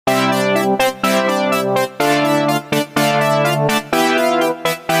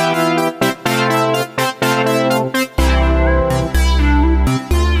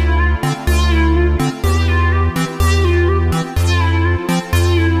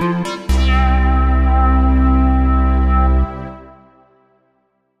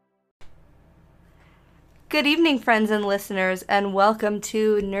Good evening, friends and listeners, and welcome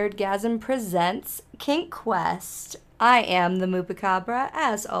to Nerdgasm Presents Kink Quest. I am the Moopacabra,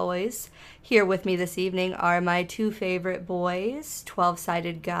 as always. Here with me this evening are my two favorite boys,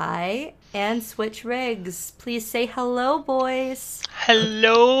 12-Sided Guy and Switch Riggs. Please say hello, boys.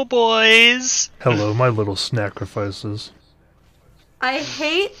 Hello, boys. Hello, my little sacrifices. I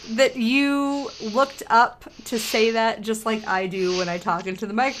hate that you looked up to say that just like I do when I talk into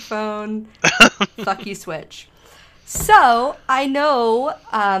the microphone. Fuck you, Switch. So, I know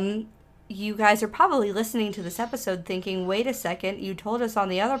you guys are probably listening to this episode thinking, wait a second, you told us on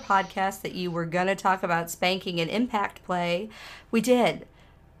the other podcast that you were going to talk about spanking and impact play. We did.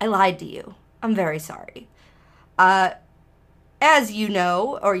 I lied to you. I'm very sorry. As you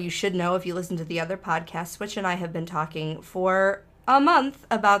know, or you should know if you listen to the other podcast, Switch and I have been talking for a month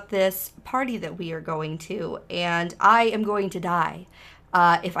about this party that we are going to, and I am going to die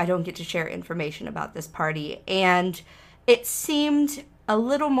if I don't get to share information about this party. And it seemed a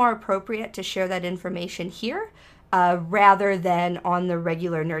little more appropriate to share that information here rather than on the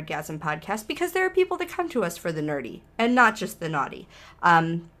regular Nerdgasm podcast, because there are people that come to us for the nerdy and not just the naughty.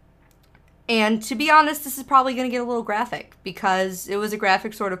 And to be honest, this is probably going to get a little graphic because it was a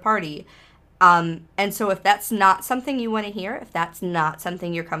graphic sort of party. And so if that's not something you want to hear, if that's not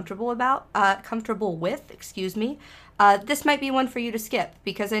something you're comfortable with, this might be one for you to skip,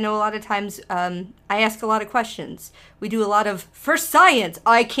 because I know a lot of times I ask a lot of questions. We do a lot of, for science.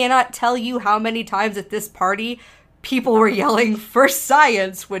 I cannot tell you how many times at this party people were yelling for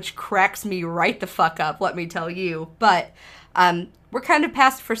science, which cracks me right the fuck up, let me tell you. But we're kind of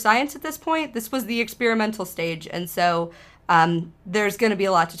past for science at this point. This was the experimental stage, and so there's going to be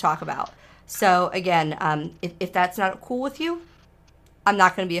a lot to talk about. So, again, if that's not cool with you, I'm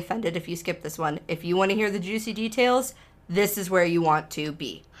not going to be offended if you skip this one. If you want to hear the juicy details, this is where you want to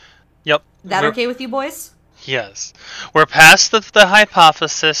be. Yep. That okay with you, boys? Yes. We're past the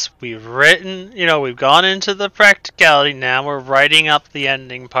hypothesis. We've written, we've gone into the practicality. Now we're writing up the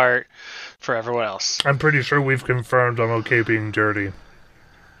ending part for everyone else. I'm pretty sure we've confirmed I'm okay being dirty.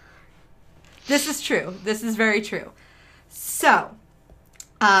 This is true. This is very true. So,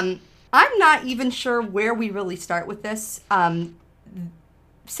 I'm not even sure where we really start with this.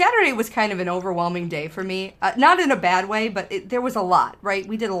 Saturday was kind of an overwhelming day for me. Not in a bad way, but there was a lot, right?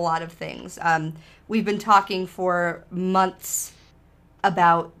 We did a lot of things. We've been talking for months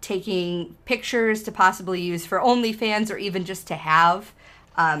about taking pictures to possibly use for OnlyFans or even just to have.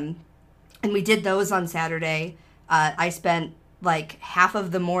 And we did those on Saturday. I spent like half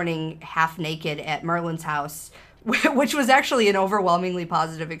of the morning half naked at Merlin's house, which was actually an overwhelmingly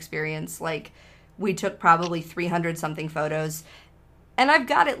positive experience. Like, we took probably 300 something photos, and I've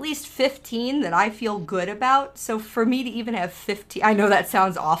got at least 15 that I feel good about. So for me to even have 15, I know that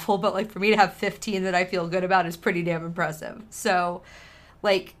sounds awful, but like for me to have 15 that I feel good about is pretty damn impressive. So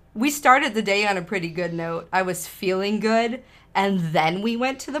like, we started the day on a pretty good note. I was feeling good, and then we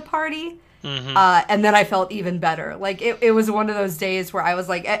went to the party. Mm-hmm. And then I felt even better. Like, it was one of those days where I was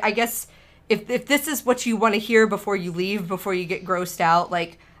like, I guess if this is what you want to hear before you leave, before you get grossed out,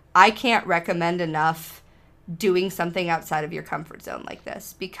 like, I can't recommend enough doing something outside of your comfort zone like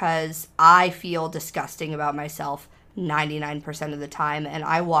this, because I feel disgusting about myself 99% of the time, and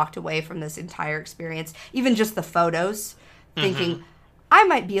I walked away from this entire experience, even just the photos, thinking, I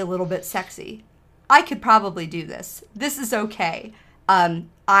might be a little bit sexy. I could probably do this. This is okay.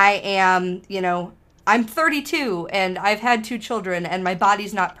 I am, I'm 32 and I've had 2 children and my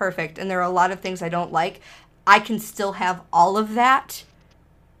body's not perfect and there are a lot of things I don't like. I can still have all of that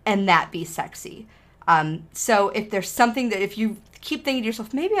and that be sexy. So if there's something that, if you keep thinking to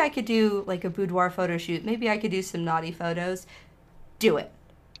yourself, maybe I could do like a boudoir photo shoot, maybe I could do some naughty photos, do it.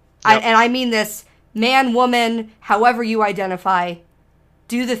 Yep. And I mean this, man, woman, however you identify,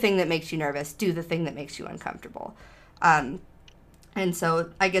 do the thing that makes you nervous, do the thing that makes you uncomfortable. And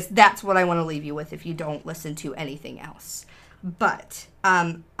so I guess that's what I want to leave you with if you don't listen to anything else. But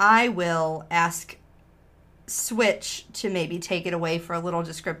I will ask Switch to maybe take it away for a little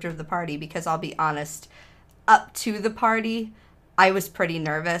descriptor of the party, because I'll be honest, up to the party, I was pretty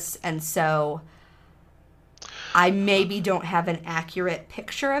nervous, and so I maybe don't have an accurate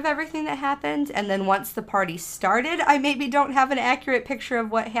picture of everything that happened. And then once the party started, I maybe don't have an accurate picture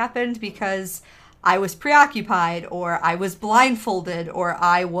of what happened because I was preoccupied, or I was blindfolded, or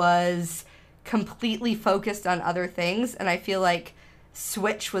I was completely focused on other things. And I feel like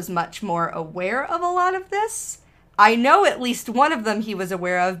Switch was much more aware of a lot of this. I know at least one of them he was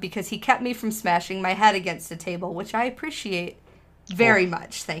aware of because he kept me from smashing my head against the table, which I appreciate very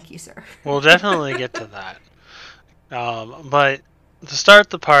much. Thank you, sir. We'll definitely get to that. But to start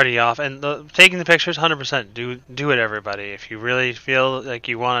the party off, and taking the pictures, 100%. Do it, everybody. If you really feel like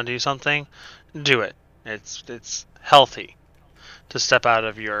you want to do something, do it. It's healthy to step out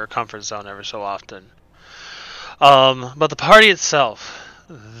of your comfort zone every so often. But the party itself,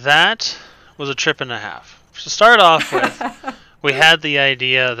 that was a trip and a half. To start off with, we had the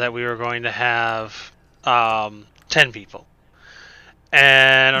idea that we were going to have 10 people.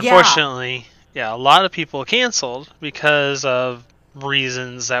 And unfortunately, a lot of people canceled because of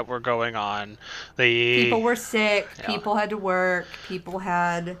reasons that were going on. People were sick, people had to work, people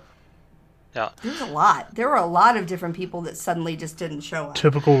had... There were a lot of different people that suddenly just didn't show up.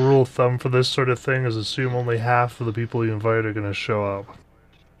 Typical rule of thumb for this sort of thing is assume only half of the people you invite are going to show up.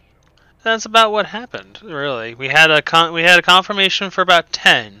 That's about what happened, really. We had a confirmation for about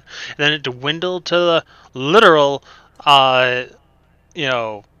 10, and then it dwindled to the literal, 4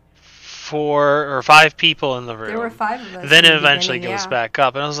 or 5 people in the room. There were 5 of us. Then it eventually goes back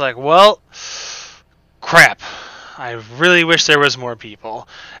up, and I was like, well, crap. I really wish there was more people.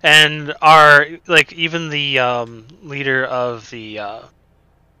 And even the leader of the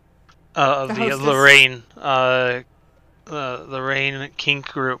Lorraine Kink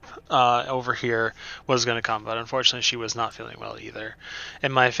group over here was going to come, but unfortunately she was not feeling well either.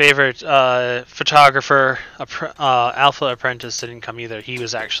 And my favorite photographer, Alpha Apprentice, didn't come either. He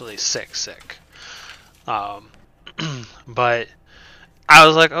was actually sick. But I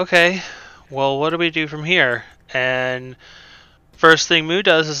was like, okay, well, what do we do from here? And first thing Moo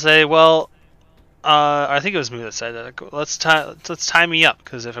does is say, well, I think it was Moo that said that. Let's tie me up,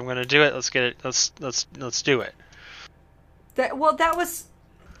 because if I'm going to do it, let's get it. Let's do it. That was.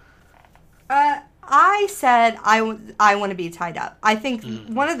 I said I want to be tied up. I think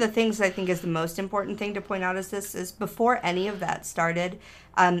one of the things I think is the most important thing to point out is before any of that started,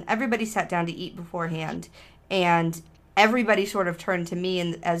 everybody sat down to eat beforehand, and everybody sort of turned to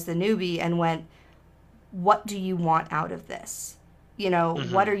me as the newbie and went, what do you want out of this?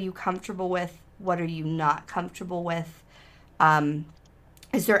 What are you comfortable with? What are you not comfortable with?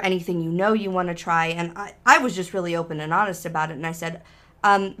 Is there anything you want to try? And I was just really open and honest about it. And I said,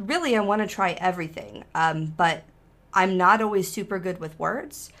 really, I want to try everything. But I'm not always super good with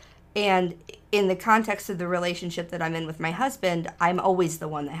words. And in the context of the relationship that I'm in with my husband, I'm always the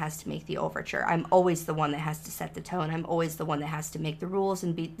one that has to make the overture. I'm always the one that has to set the tone. I'm always the one that has to make the rules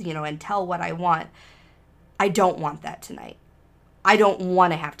and and tell what I want. I don't want that tonight. I don't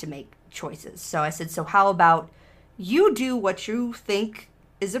want to have to make choices. So I said, so how about you do what you think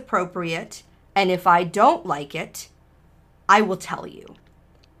is appropriate, and if I don't like it, I will tell you.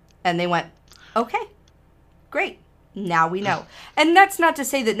 And they went, okay, great. Now we know. And that's not to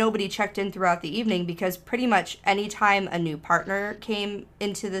say that nobody checked in throughout the evening, because pretty much any time a new partner came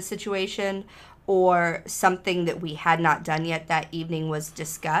into the situation or something that we had not done yet that evening was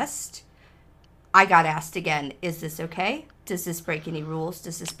discussed, I got asked again, is this okay? Does this break any rules?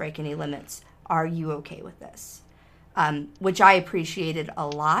 Does this break any limits? Are you okay with this? Which I appreciated a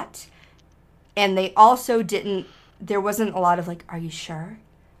lot. And they also there wasn't a lot of are you sure?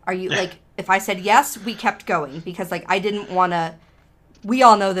 Are you, if I said yes, we kept going, because I didn't want to, we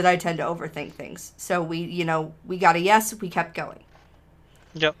all know that I tend to overthink things. So we got a yes, we kept going.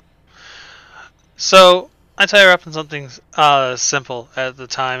 Yep. So I tie her up in something simple at the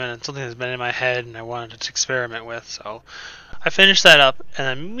time, and it's something that's been in my head and I wanted to experiment with. So I finished that up,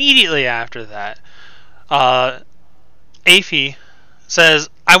 and immediately after that, Afie says,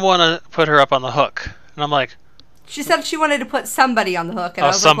 I want to put her up on the hook. And I'm like... She said she wanted to put somebody on the hook, and I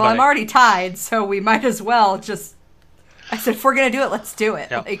was like, well, I'm already tied, so we might as well just... I said, if we're going to do it, let's do it.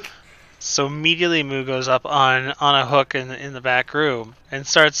 Yep. So immediately Moo goes up on a hook in the back room and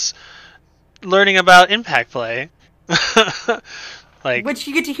starts learning about impact play. Which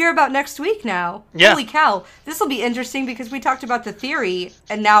you get to hear about next week now. Yeah. Holy cow. This will be interesting, because we talked about the theory,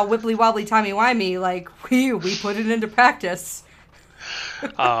 and now wibbly wobbly timey wimey, we put it into practice.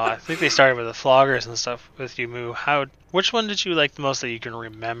 I think they started with the floggers and stuff with you, Moo. Which one did you like the most that you can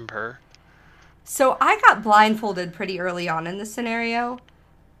remember? So I got blindfolded pretty early on in the scenario.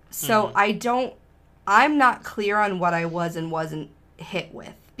 So I'm not clear on what I was and wasn't hit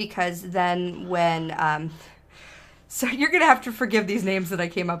with, because then when, so you're going to have to forgive these names that I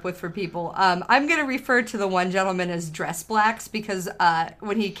came up with for people. I'm going to refer to the one gentleman as Dress Blacks, because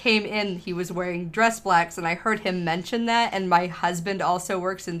when he came in, he was wearing dress blacks, and I heard him mention that, and my husband also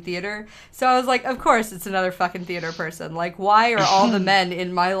works in theater. So I was like, of course, it's another fucking theater person. Why are all the men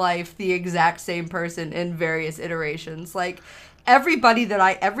in my life the exact same person in various iterations? Every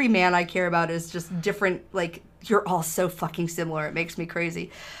man I care about is just different. You're all so fucking similar. It makes me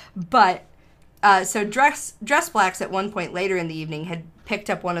crazy. But So Dress Blacks at one point later in the evening had picked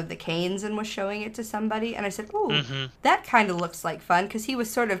up one of the canes and was showing it to somebody. And I said, ooh, that kind of looks like fun, because he was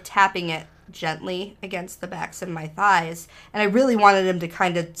sort of tapping it gently against the backs of my thighs. And I really wanted him to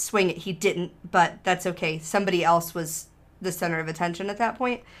kind of swing it. He didn't, but that's okay. Somebody else was the center of attention at that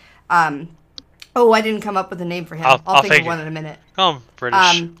point. I didn't come up with a name for him. I'll think of one in a minute. Oh,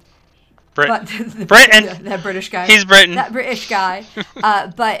 British. Britain. That British guy. He's Britain. That British guy.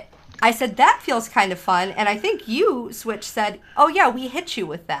 But I said, that feels kind of fun. And I think you, Switch, said, oh, yeah, we hit you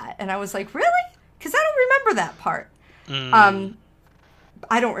with that. And I was like, really? Because I don't remember that part.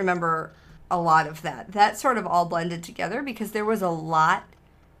 I don't remember a lot of that. That sort of all blended together because there was a lot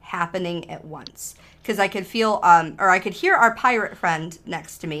happening at once. Because I could feel, I could hear our pirate friend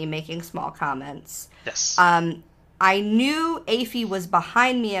next to me making small comments. Yes. I knew Afy was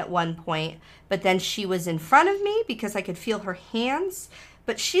behind me at one point, but then she was in front of me because I could feel her hands.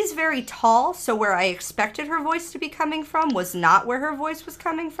 But she's very tall, so where I expected her voice to be coming from was not where her voice was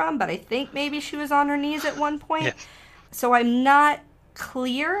coming from, but I think maybe she was on her knees at one point. Yeah. So I'm not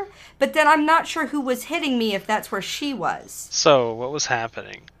clear, but then I'm not sure who was hitting me if that's where she was. So what was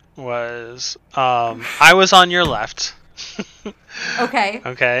happening was I was on your left. Okay.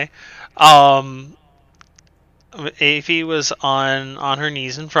 Okay. Afy was on her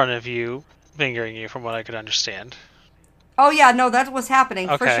knees in front of you, fingering you from what I could understand. Oh, yeah, no, that was happening,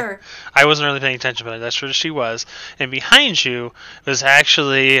 for sure. I wasn't really paying attention, but that's where she was. And behind you was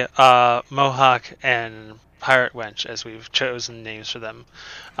actually Mohawk and Pirate Wench, as we've chosen names for them.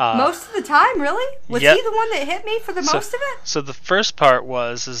 Most of the time, really? Was he the one that hit me for the most of it? So the first part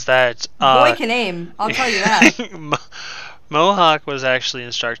is that... boy can aim, I'll tell you that. Mohawk was actually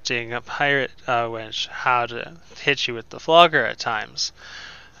instructing a Pirate Wench how to hit you with the flogger at times.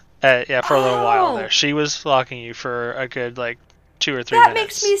 For a little while there. She was flocking you for a good, 2 or 3 minutes. That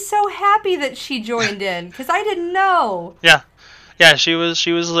makes me so happy that she joined in, because I didn't know. Yeah. Yeah, she was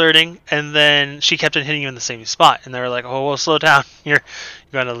alerting, and then she kept on hitting you in the same spot. And they were like, oh, well, slow down. You're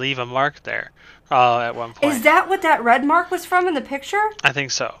going to leave a mark there at one point. Is that what that red mark was from in the picture? I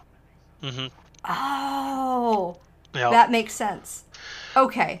think so. Mm-hmm. Oh. Yep. That makes sense.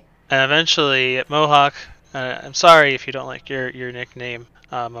 Okay. And eventually, Mohawk, I'm sorry if you don't like your nickname,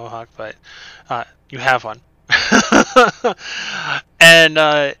 Mohawk, but you have one. And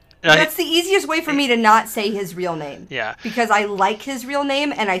that's the easiest way for me to not say his real name. Yeah. Because I like his real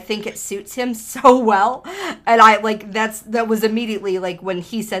name and I think it suits him so well. And that was immediately when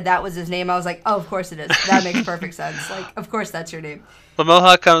he said that was his name, I was like, oh, of course it is. That makes perfect sense. Of course that's your name. But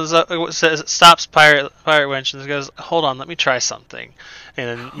Mohawk comes up, stops Pirate Wench and goes, hold on, let me try something.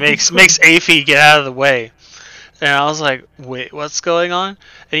 And then makes Afy get out of the way. And I was like, wait, what's going on?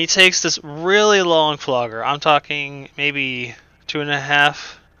 And he takes this really long flogger. I'm talking maybe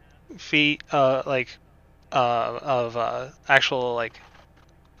 2.5 feet, of actual, what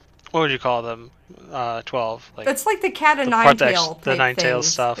would you call them? 12. That's like the cat o' nine tail. The nine tails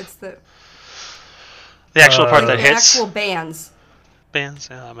stuff. It's the actual part that hits. The actual bands. Bands?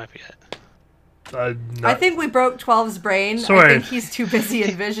 Yeah, that might be it. I think we broke 12's brain. Sorry. I think he's too busy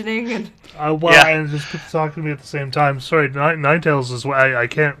envisioning. And and just keep talking to me at the same time. Sorry, Ninetales is what I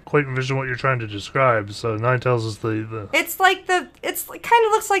can't quite envision what you're trying to describe. So Ninetales is the. It's kind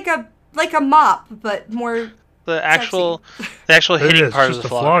of looks like a mop, but more. The actual hitting part of the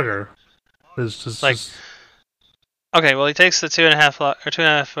flogger. It's just Okay, well he takes the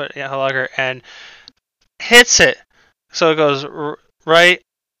 2.5 foot flogger and hits it, so it goes right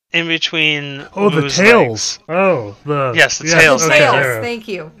in between. Oh, the tails. Legs. The tails. The tails. Thank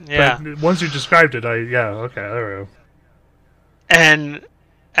you. Yeah. But once you described it, okay, there we go. And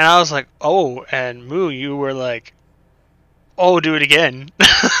I was like, oh, and Moo, you were like, oh, do it again.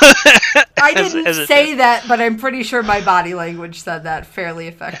 I didn't say that, but I'm pretty sure my body language said that fairly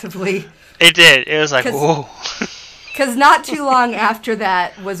effectively. It did. It was like, whoa. Because not too long after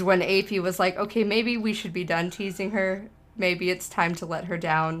that was when Afy was like, okay, maybe we should be done teasing her. Maybe it's time to let her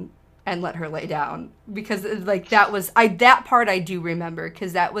down and let her lay down. Because that part I do remember,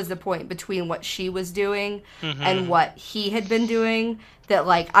 because that was the point between what she was doing and what he had been doing, that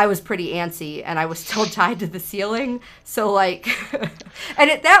I was pretty antsy and I was still tied to the ceiling. So and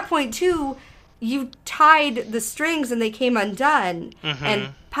at that point too, you tied the strings and they came undone.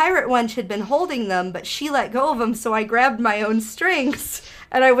 And Pirate Wench had been holding them, but she let go of them, so I grabbed my own strings.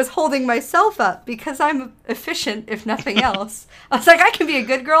 And I was holding myself up because I'm efficient, if nothing else. I was like, I can be a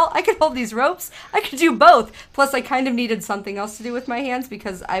good girl. I can hold these ropes. I could do both. Plus, I kind of needed something else to do with my hands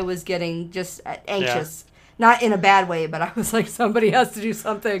because I was getting just anxious. Yeah. Not in a bad way, but I was like, somebody has to do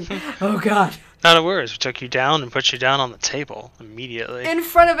something. Oh, God. Not a word. We took you down and put you down on the table immediately. In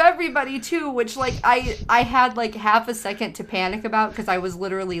front of everybody, too, which, like, I had, like, half a second to panic about because I was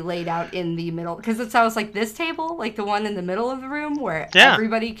literally laid out in the middle. Because I was like, this table, like the one in the middle of the room where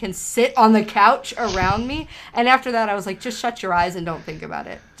everybody can sit on the couch around me. And after that, I was like, just shut your eyes and don't think about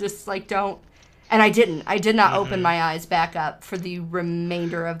it. Just, like, don't. And I didn't. I did not open my eyes back up for the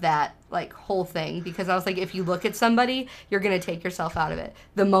remainder of that, like, whole thing. Because I was like, if you look at somebody, you're going to take yourself out of it.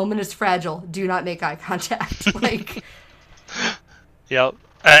 The moment is fragile. Do not make eye contact. Like, yep.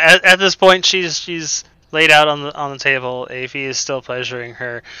 At this point, she's laid out on the table. Aphie is still pleasuring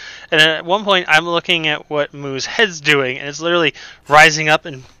her. And at one point, I'm looking at what Moo's head's doing. And it's literally rising up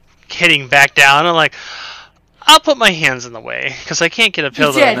and hitting back down. I'm like, I'll put my hands in the way, because I can't get a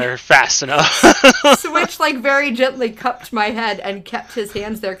pillow in there fast enough. Switch, like, very gently cupped my head and kept his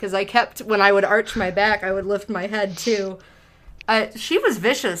hands there, because I kept, when I would arch my back, I would lift my head, too. She was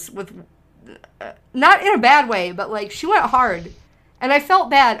vicious with, not in a bad way, but, like, she went hard. And I felt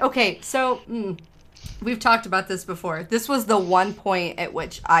bad. Okay, so, we've talked about this before. This was the one point at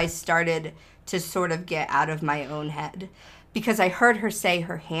which I started to sort of get out of my own head, because I heard her say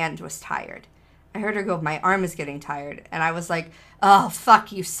her hand was tired. I heard her go, my arm is getting tired. And I was like, oh,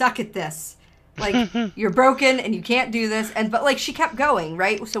 fuck, you suck at this. Like, you're broken and you can't do this. But, like, she kept going,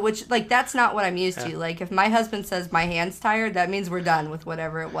 right? So, which, like, that's not what I'm used to. Like, if my husband says my hand's tired, that means we're done with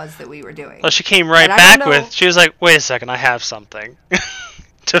whatever it was that we were doing. Well, she came right back with, she was like, wait a second, I have something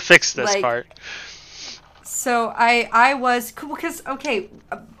to fix this part. So I was, because, okay,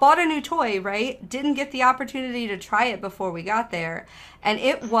 bought a new toy, right? Didn't get the opportunity to try it before we got there. And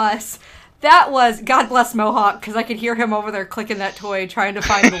that was, God bless Mohawk, because I could hear him over there clicking that toy, trying to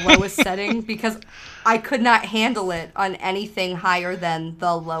find the lowest setting, because I could not handle it on anything higher than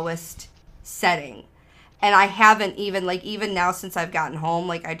the lowest setting. And I haven't even now since I've gotten home,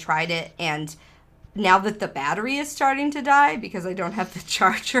 like, I tried it, and now that the battery is starting to die, because I don't have the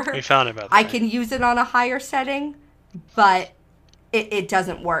charger, we found about that. I can use it on a higher setting, but it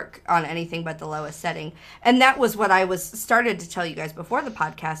doesn't work on anything but the lowest setting. And that was what I started to tell you guys before the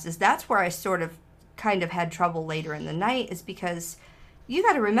podcast, is that's where I sort of kind of had trouble later in the night, is because you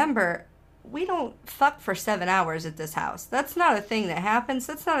got to remember, we don't fuck for 7 hours at this house. That's not a thing that happens.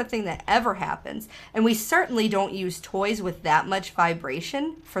 That's not a thing that ever happens. And we certainly don't use toys with that much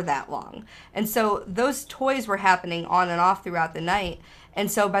vibration for that long. And so those toys were happening on and off throughout the night.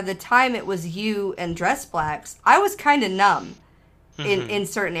 And so by the time it was you and Dress Blacks, I was kind of numb in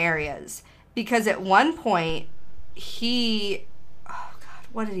certain areas. Because at one point, oh God,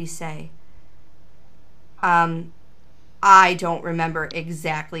 what did he say? I don't remember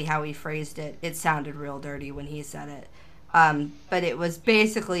exactly how he phrased it. It sounded real dirty when he said it. But it was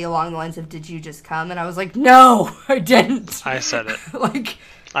basically along the lines of, did you just come? And I was like, no, I didn't. I said it. Like,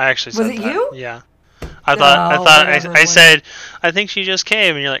 I actually said that. Was it you? Yeah. I said, I think she just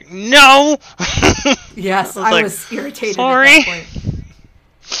came. And you're like, no! Yes, I was irritated sorry. at that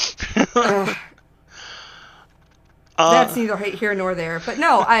point. That's neither here nor there. But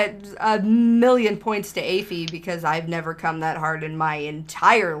no, a million points to Aphie, because I've never come that hard in my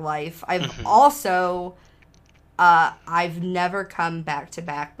entire life. I've also, I've never come back to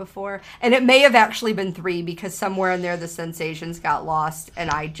back before. And it may have actually been 3, because somewhere in there the sensations got lost.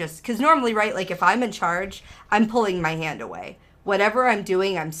 And because normally, right, like if I'm in charge, I'm pulling my hand away. Whatever I'm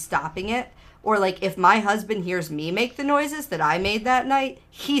doing, I'm stopping it. Or like if my husband hears me make the noises that I made that night,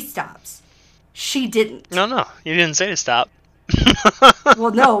 he stops. She didn't. No, you didn't say to stop.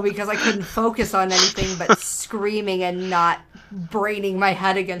 Well, no, because I couldn't focus on anything but screaming and not braining my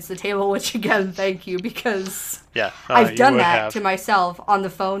head against the table, which again, thank you, because I've done that to myself on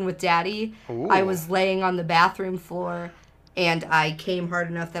the phone with Daddy. Ooh. I was laying on the bathroom floor and I came hard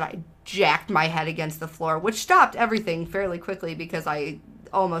enough that I jacked my head against the floor, which stopped everything fairly quickly because I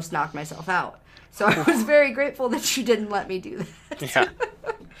almost knocked myself out. So I was very grateful that you didn't let me do that. Yeah.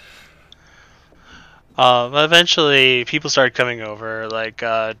 Eventually, people started coming over, like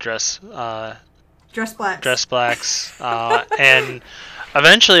Dress Blacks, and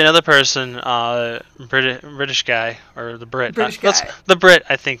eventually another person, British guy, or the Brit. The Brit,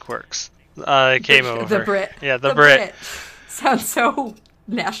 I think, works. Came over. The Brit. Yeah, the Brit. Sounds so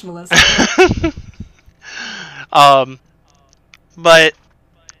nationalist. But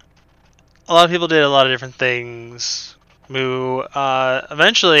a lot of people did a lot of different things. Moo,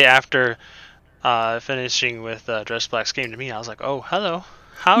 eventually after finishing with Dress Blacks came to me, I was like, oh, hello.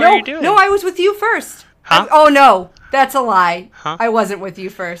 How are you doing? No, I was with you first. Huh? Oh, no. That's a lie. Huh? I wasn't with you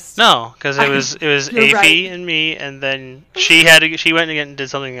first. No, because it was Aphie right. and me, and then she went and did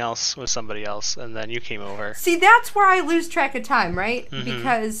something else with somebody else, and then you came over. See, that's where I lose track of time, right? Mm-hmm.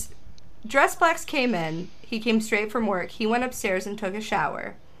 Because Dress Blacks came in. He came straight from work. He went upstairs and took a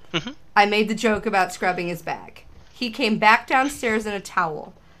shower. Mm-hmm. I made the joke about scrubbing his back. He came back downstairs in a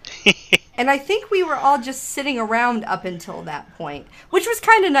towel. And I think we were all just sitting around up until that point, which was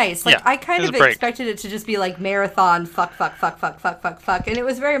kind of nice. Like, Yeah, I kind of break. expected it to just be like marathon, fuck. And it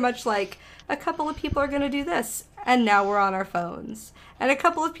was very much like, a couple of people are going to do this, and now we're on our phones. And a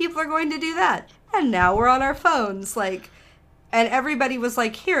couple of people are going to do that, and now we're on our phones. Like, and everybody was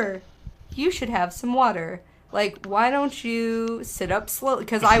like, here, you should have some water. Like, why don't you sit up slowly?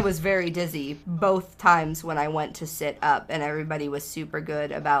 Because I was very dizzy both times when I went to sit up, and everybody was super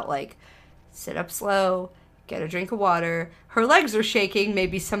good about, like, sit up slow, get a drink of water. Her legs are shaking.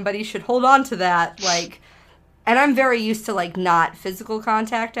 Maybe somebody should hold on to that. Like, and I'm very used to, like, not physical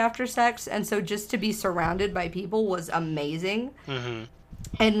contact after sex, and so just to be surrounded by people was amazing. Mm-hmm.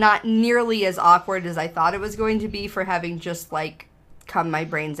 And not nearly as awkward as I thought it was going to be for having just, like, come my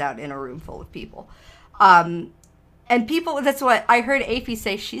brains out in a room full of people. And people, that's what I heard Afie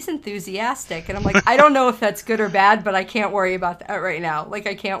say, she's enthusiastic. And I'm like, I don't know if that's good or bad, but I can't worry about that right now. Like,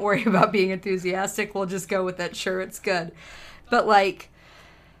 I can't worry about being enthusiastic. We'll just go with that. Sure, it's good. But, like,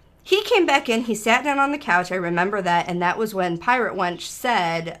 he came back in, he sat down on the couch. I remember that. And that was when Pirate Wench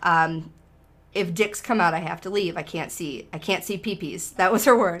said, if dicks come out, I have to leave. I can't see peepees. That was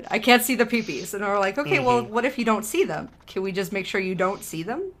her word. I can't see the peepees. And we're like, okay, well, what if you don't see them? Can we just make sure you don't see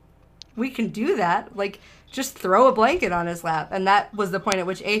them? We can do that. Like, just throw a blanket on his lap. And that was the point at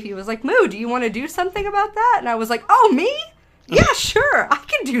which Afie was like, Moo, do you want to do something about that? And I was like, oh, me? Yeah, sure. I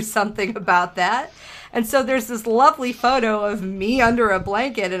can do something about that. And so there's this lovely photo of me under a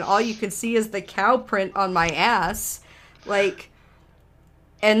blanket, and all you can see is the cow print on my ass. Like,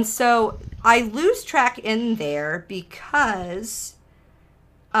 and so I lose track in there because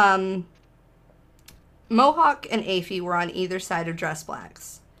Mohawk and Afie were on either side of Dress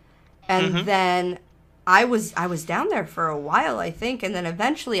Blacks. And then I was down there for a while, I think, and then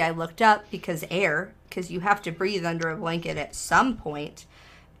eventually I looked up because you have to breathe under a blanket at some point.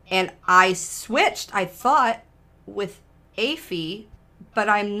 And I switched, I thought, with Afie, but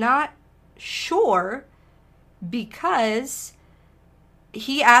I'm not sure because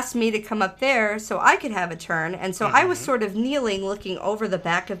he asked me to come up there so I could have a turn. And so I was sort of kneeling, looking over the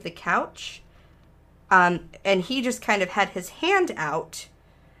back of the couch. And he just kind of had his hand out.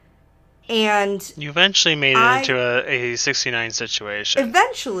 And you eventually made it into a 69 situation.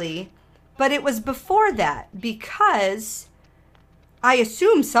 Eventually, but it was before that because I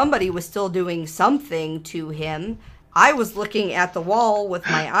assume somebody was still doing something to him. I was looking at the wall with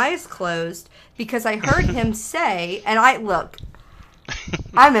my eyes closed because I heard him say, and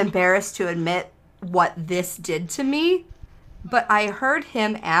I'm embarrassed to admit what this did to me, but I heard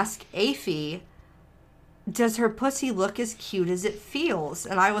him ask Afie, does her pussy look as cute as it feels?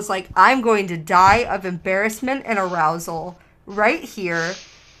 And I was like, I'm going to die of embarrassment and arousal right here.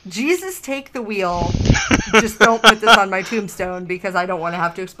 Jesus, take the wheel. Just don't put this on my tombstone because I don't want to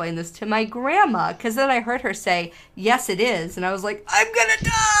have to explain this to my grandma. Because then I heard her say, yes, it is. And I was like, I'm going to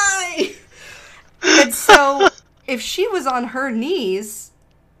die. And so if she was on her knees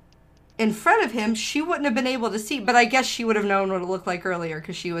in front of him, she wouldn't have been able to see. But I guess she would have known what it looked like earlier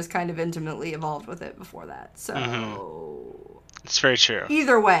because she was kind of intimately involved with it before that. So It's very true.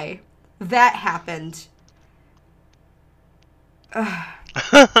 Either way, that happened.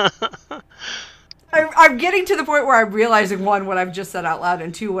 I'm getting to the point where I'm realizing, one, what I've just said out loud,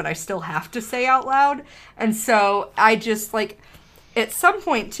 and two, what I still have to say out loud. And so I just, like, at some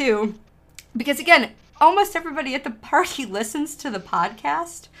point, too, because, again, almost everybody at the party listens to the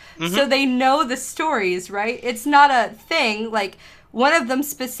podcast, so they know the stories, right? It's not a thing. Like, one of them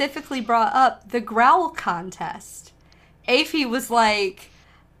specifically brought up the growl contest. Afie was like,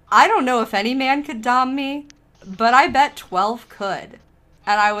 I don't know if any man could dom me, but I bet 12 could.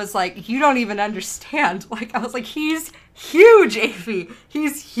 And I was like, you don't even understand. Like, I was like, he's huge, Afie.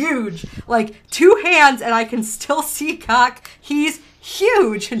 He's huge. Like, 2 hands and I can still see cock. He's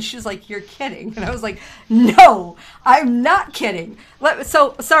huge. And she's like, you're kidding. And I was like, no, I'm not kidding.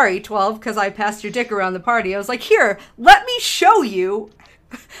 So, sorry, 12, because I passed your dick around the party. I was like, here, let me show you.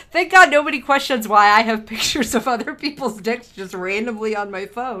 Thank God nobody questions why I have pictures of other people's dicks just randomly on my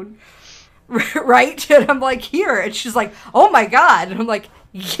phone. Right? And I'm like, here. And she's like, oh my God. And I'm like,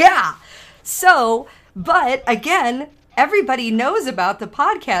 yeah. So, but again, everybody knows about the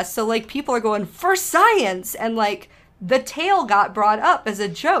podcast. So, like, people are going for science. And, like, the tail got brought up as a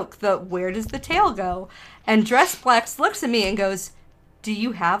joke. Where does the tail go? And Dress Blacks looks at me and goes, do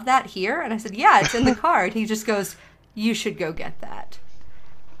you have that here? And I said, yeah, it's in the car. And he just goes, you should go get that.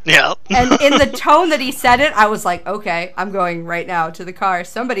 Yeah. And in the tone that he said it, I was like, okay, I'm going right now to the car.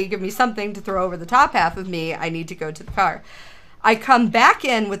 Somebody give me something to throw over the top half of me. I need to go to the car. I come back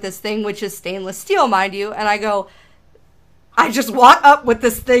in with this thing, which is stainless steel, mind you, and I just walk up with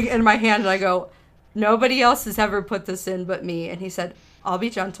this thing in my hand, and I go, nobody else has ever put this in but me. And he said, I'll be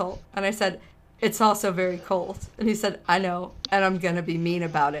gentle. And I said, it's also very cold. And he said, I know, and I'm going to be mean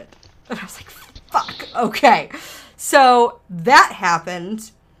about it. And I was like, fuck, okay. So that happened.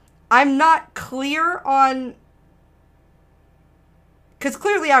 I'm not clear on... Because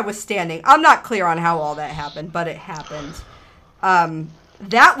clearly I was standing. I'm not clear on how all that happened, but it happened.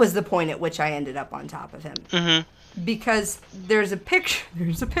 That was the point at which I ended up on top of him. Mm-hmm. Because there's a picture,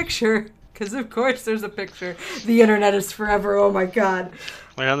 because of course there's a picture. The internet is forever, oh my god.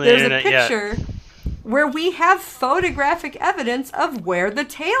 There's a picture where we have photographic evidence of where the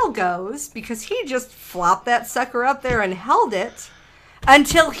tail goes, because he just flopped that sucker up there and held it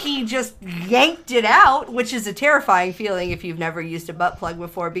until he just yanked it out, which is a terrifying feeling if you've never used a butt plug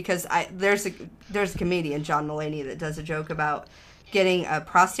before, because there's a comedian, John Mulaney, that does a joke about getting a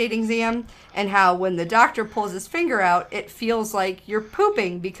prostate exam and how when the doctor pulls his finger out, it feels like you're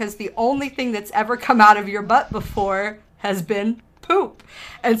pooping because the only thing that's ever come out of your butt before has been poop.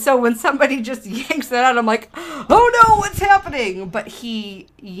 And so when somebody just yanks that out, I'm like, oh no, what's happening? But he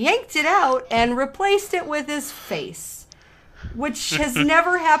yanked it out and replaced it with his face, which has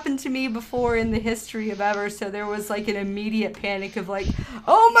never happened to me before in the history of ever. So there was like an immediate panic of like,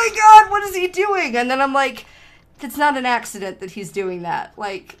 oh my God, what is he doing? And then I'm like, it's not an accident that he's doing that.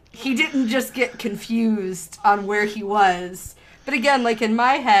 Like, he didn't just get confused on where he was. But again, like in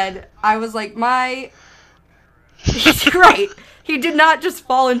my head, I was like, he's right. He did not just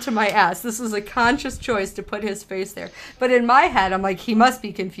fall into my ass. This was a conscious choice to put his face there. But in my head, I'm like, he must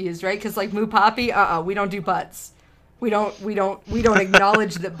be confused, right? Because like Moo Poppy, we don't do butts. We don't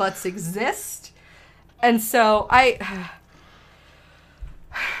acknowledge that butts exist. And so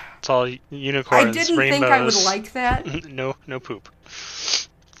it's all unicorns, I didn't rainbows. think I would like that. No poop.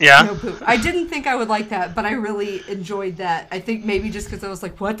 Yeah. No poop. I didn't think I would like that, but I really enjoyed that. I think maybe just because I was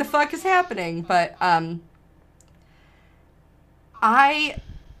like, what the fuck is happening? But I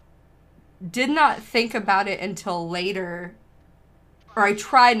did not think about it until later, or I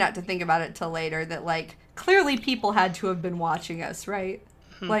tried not to think about it till later, that like, clearly people had to have been watching us, right?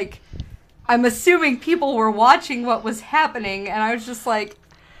 Like, I'm assuming people were watching what was happening, and I was just like...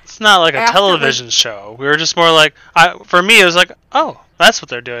 It's not like a television show. We were just more like... for me, it was like, oh, that's what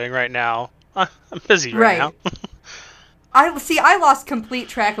they're doing right now. I'm busy right now. I lost complete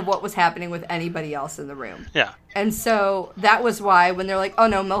track of what was happening with anybody else in the room. Yeah. And so that was why when they're like, oh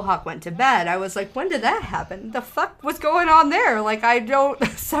no, Mohawk went to bed, I was like, when did that happen? The fuck was going on there? Like, I don't...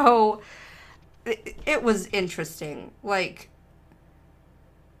 So... It was interesting. Like,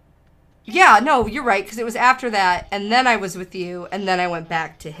 yeah, no, you're right, because it was after that, and then I was with you, and then I went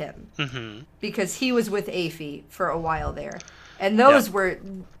back to him. Mm-hmm. Because he was with Afy for a while there. And those were...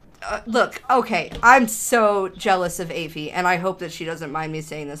 look, okay, I'm so jealous of Afy, and I hope that she doesn't mind me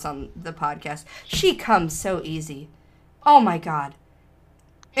saying this on the podcast. She comes so easy. Oh my God.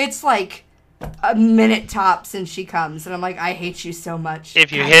 It's like... a minute tops and she comes, and I'm like, I hate you so much.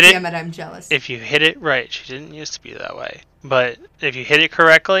 If you damn it, I'm jealous. If you hit it right, she didn't used to be that way. But if you hit it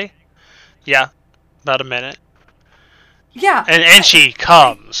correctly, yeah, about a minute. Yeah. And she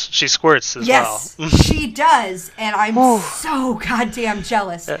comes. She squirts as well. Yes, she does, and I'm so goddamn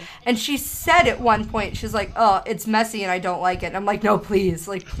jealous. And she said at one point, she's like, oh, it's messy and I don't like it. And I'm like, no, please.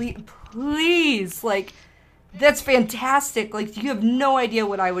 Like, please. Like, that's fantastic. Like, you have no idea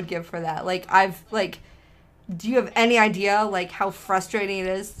what I would give for that. Like, do you have any idea, like, how frustrating it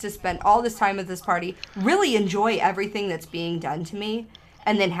is to spend all this time at this party, really enjoy everything that's being done to me,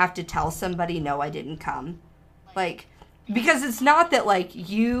 and then have to tell somebody, no, I didn't come? Like, because it's not that, like,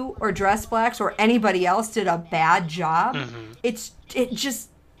 you or Dress Blacks or anybody else did a bad job. Mm-hmm. It just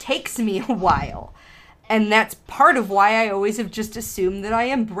takes me a while. And that's part of why I always have just assumed that I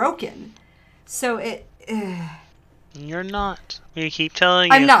am broken. So You're not. We keep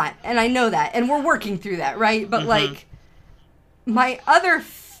telling you. I'm not, and I know that, and we're working through that, right? But, like, my other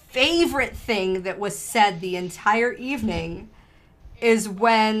favorite thing that was said the entire evening is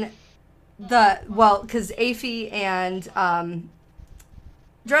when because Afy and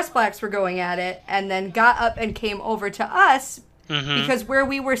Dress Blacks were going at it, and then got up and came over to us, because where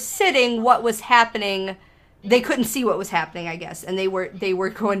we were sitting, what was happening... They couldn't see what was happening, I guess, and they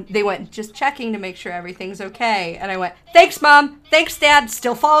went just checking to make sure everything's okay, and I went, thanks, Mom, thanks, Dad,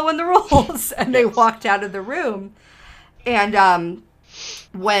 still following the rules, and they walked out of the room, and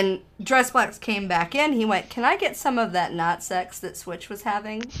when Dress Blacks came back in, he went, "Can I get some of that not sex that Switch was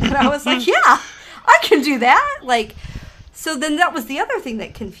having?" And I was like, "Yeah, I can do that." Like, so then that was the other thing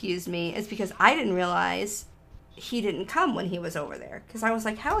that confused me, is because I didn't realize he didn't come when he was over there. Because I was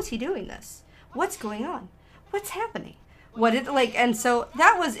like, how is he doing this? What's going on? What's happening? And so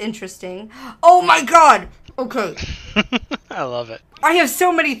that was interesting. Oh my God! Okay. I love it. I have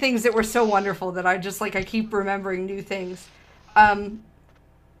so many things that were so wonderful that I just, I keep remembering new things.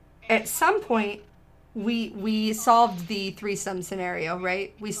 At some point, we solved the threesome scenario,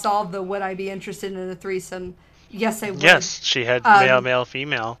 right? We solved the would I be interested in a threesome? Yes, I would. Yes, she had male, male,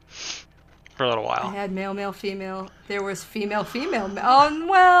 female for a little while. I had male, male, female. There was female, female. Oh,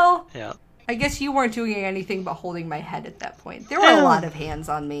 well. Yeah. I guess you weren't doing anything but holding my head at that point. There were a lot of hands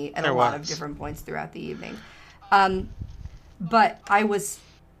on me at a lot of different points throughout the evening. But I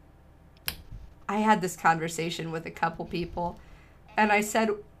had this conversation with a couple people, and I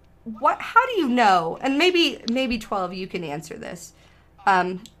said, how do you know? And maybe 12, you can answer this.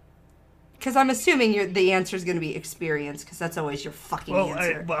 Because I'm assuming the answer is going to be experience, because that's always your fucking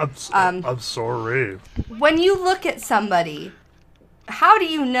answer. I'm sorry. When you look at somebody, how do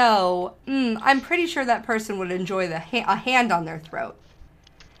you know, I'm pretty sure that person would enjoy a hand on their throat?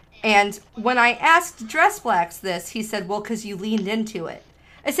 And when I asked Dress Blacks this, he said, well, because you leaned into it.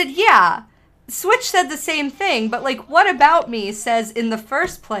 I said, yeah, Switch said the same thing, but, what about me says in the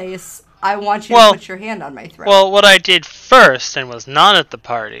first place, I want you to put your hand on my throat? Well, what I did first, and was not at the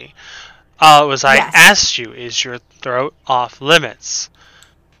party, was I asked you, is your throat off limits?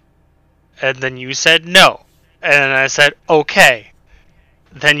 And then you said no. And I said, okay.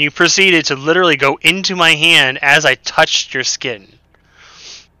 Then you proceeded to literally go into my hand as I touched your skin.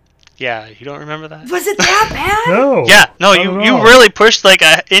 Yeah, you don't remember that? Was it that bad? No. Yeah, no, you really pushed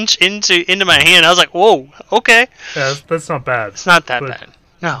an inch into my hand. I was like, whoa, okay. Yeah, that's not bad. It's not that bad.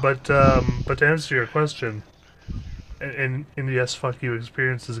 No. But to answer your question, and yes, fuck you,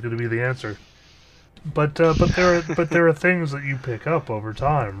 experience is going to be the answer. But there are things that you pick up over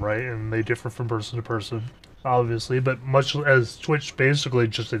time, right? And they differ from person to person, obviously. But much as Twitch basically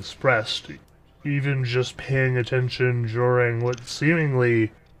just expressed, even just paying attention during what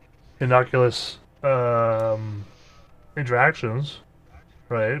seemingly innocuous interactions,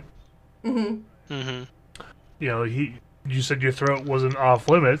 right? Mm-hmm. Mm-hmm. You said your throat wasn't off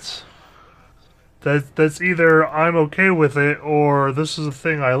limits. That's either I'm okay with it or this is a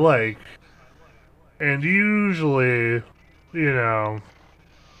thing I like. And usually, if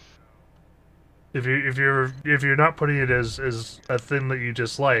you're not putting it as a thing that you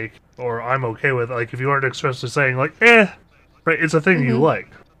dislike or I'm okay with, if you aren't expressly saying right, it's a thing you like,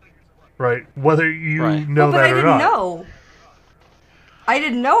 right? Whether you know that or not. Know. I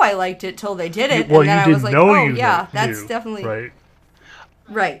didn't know I liked it till they did it, well, and then you I was like, know oh you yeah, knew, that's definitely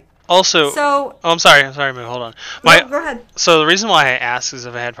right. Also, so I'm sorry, hold on. No, go ahead. So the reason why I asked is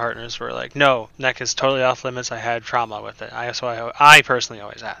if I had partners who were like, no, neck is totally off limits. I had trauma with it. I personally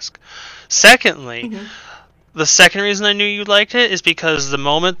always ask. Secondly, the second reason I knew you liked it is because the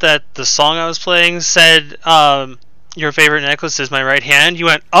moment that the song I was playing said, your favorite necklace is my right hand, you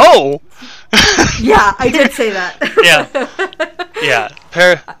went, oh! Yeah, I did say that. Yeah.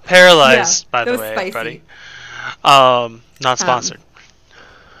 Paralyzed, by the way, spicy. everybody. Not sponsored.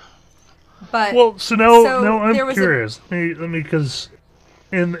 But now I'm curious. Let me, because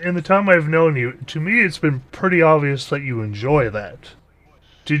in the time I've known you, to me it's been pretty obvious that you enjoy that.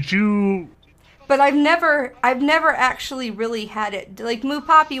 Did you? But I've never actually really had it. Moo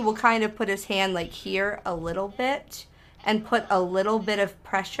Poppy will kind of put his hand here a little bit and put a little bit of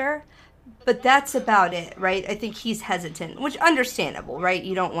pressure, but that's about it, right? I think he's hesitant, which understandable, right?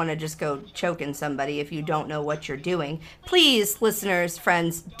 You don't want to just go choking somebody if you don't know what you're doing. Please, listeners,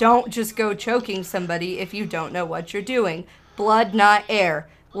 friends, don't just go choking somebody if you don't know what you're doing. Blood, not air.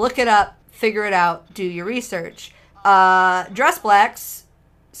 Look it up, figure it out, do your research. Dress Blacks,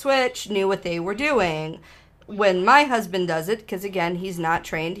 Switch, knew what they were doing. When my husband does it, because again, he's not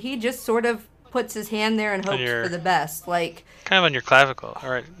trained, he just sort of puts his hand there and hopes for the best. Kind of on your clavicle,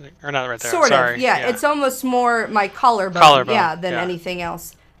 or not right there. Sort of, yeah. It's almost more my collarbone, than anything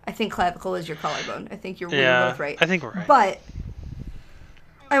else. I think clavicle is your collarbone. I think you're both right. I think we're right. But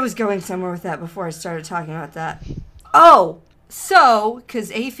I was going somewhere with that before I started talking about that. Oh, so, because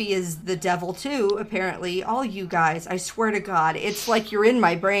Afy is the devil too, apparently, all you guys, I swear to God, it's like you're in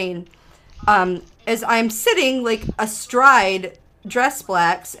my brain. As I'm sitting astride Dress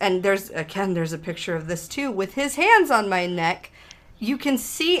Blacks, and there's a picture of this too, with his hands on my neck. You can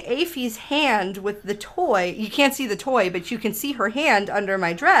see Afy's hand with the toy. You can't see the toy, but you can see her hand under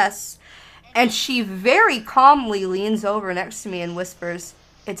my dress. And she very calmly leans over next to me and whispers,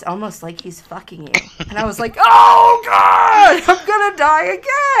 "It's almost like he's fucking you." And I was like, oh, God, I'm going to die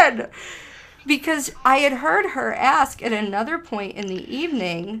again. Because I had heard her ask at another point in the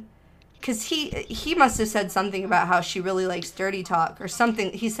evening, because he must have said something about how she really likes dirty talk or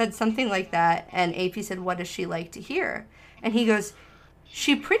something. He said something like that, and AP said, "What does she like to hear?" And he goes,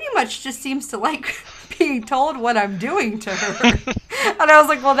 "She pretty much just seems to like being told what I'm doing to her." And I was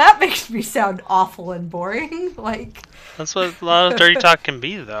like, well, that makes me sound awful and boring. Like, that's what a lot of dirty talk can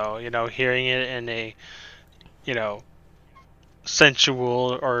be, though. You know, hearing it in a, you know,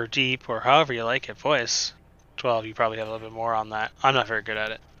 sensual or deep or however you like it voice. 12, you probably have a little bit more on that. I'm not very good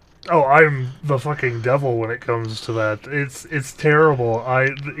at it. Oh, I'm the fucking devil when it comes to that. It's terrible.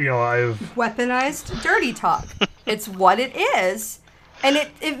 I've weaponized dirty talk. It's what it is. And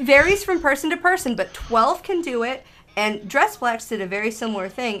it varies from person to person, but 12 can do it. And Dress Blacks did a very similar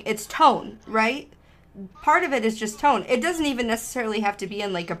thing. It's tone, right? Part of it is just tone. It doesn't even necessarily have to be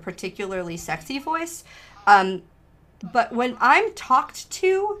in like a particularly sexy voice. But when I'm talked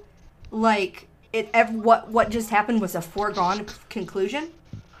to, like what just happened was a foregone conclusion.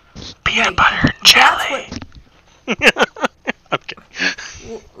 Peanut butter and jelly. Okay.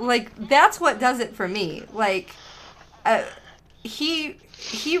 Like, that's what does it for me. Like, he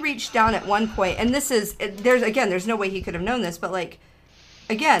reached down at one point, and there's no way he could have known this, but like,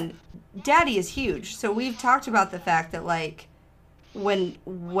 again, Daddy is huge. So we've talked about the fact that like, when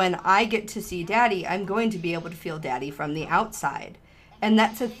I get to see Daddy, I'm going to be able to feel Daddy from the outside. And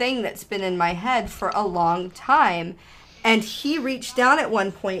that's a thing that's been in my head for a long time. And he reached down at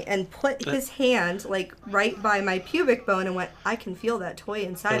one point and put his hand, like, right by my pubic bone and went, "I can feel that toy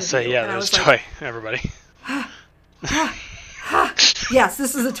inside of you." Yeah, and there's a toy, everybody. Yes,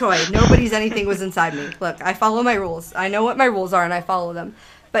 this is a toy. Nobody's anything was inside me. Look, I follow my rules. I know what my rules are and I follow them.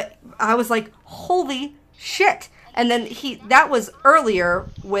 But I was like, holy shit. And then that was earlier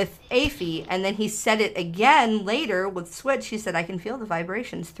with Afy, and then he said it again later with Switch. He said, "I can feel the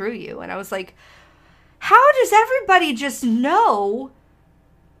vibrations through you." And I was like, how does everybody just know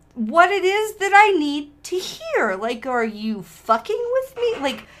what it is that I need to hear? Like, are you fucking with me?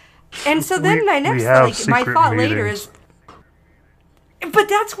 Like, and so then my thought later is, but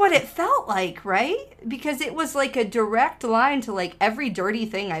that's what it felt like, right? Because it was like a direct line to like every dirty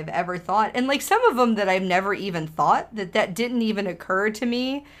thing I've ever thought. And like some of them that I've never even thought, that didn't even occur to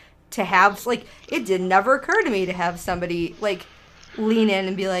me to have, like, it did never occur to me to have somebody like lean in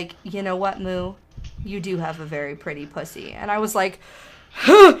and be like, "You know what, Moo? You do have a very pretty pussy." And I was like,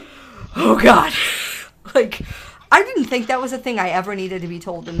 oh God. Like, I didn't think that was a thing I ever needed to be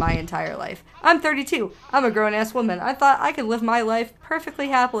told in my entire life. I'm 32. I'm a grown-ass woman. I thought I could live my life perfectly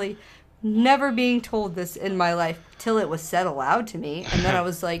happily, never being told this in my life, till it was said aloud to me. And then I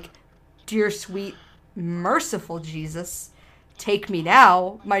was like, dear, sweet, merciful Jesus, take me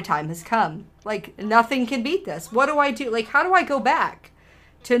now. My time has come. Like, nothing can beat this. What do I do? Like, how do I go back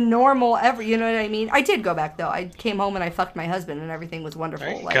to normal you know what I mean? I did go back, though. I came home and I fucked my husband and everything was wonderful.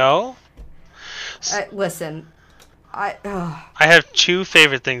 There you go. Listen, I have two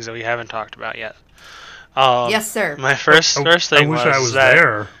favorite things that we haven't talked about yet. Yes, sir. My first thing was I was that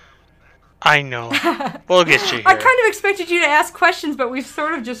there. I know. We'll get you here. I kind of expected you to ask questions, but we've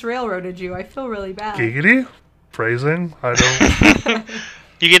sort of just railroaded you. I feel really bad. Giggity? Phrasing? I don't...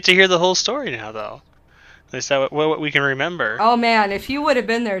 You get to hear the whole story now, though. At least what we can remember. Oh, man, if you would have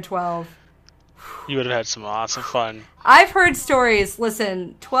been there, 12. You would have had some lots of fun. I've heard stories.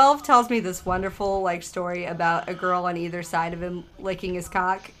 Listen, 12 tells me this wonderful story about a girl on either side of him licking his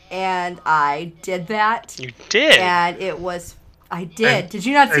cock, and I did that. You did? And it was... I did. Did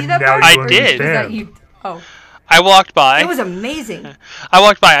you not see that part? I did. That you, I walked by. It was amazing. I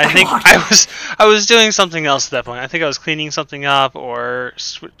walked by. I was doing something else at that point. I think I was cleaning something up or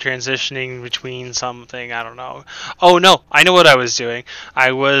transitioning between something. I don't know. Oh no, I know what I was doing.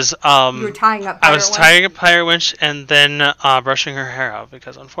 I was You were tying up. I was tying up Pirate Winch and then brushing her hair out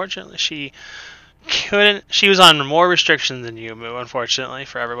because unfortunately she couldn't. She was on more restrictions than you, Moo. Unfortunately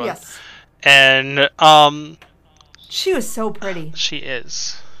for everyone. Yes. And she was so pretty. She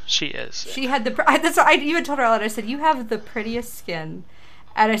is. She had the... That's what I even told her out. I said, "You have the prettiest skin."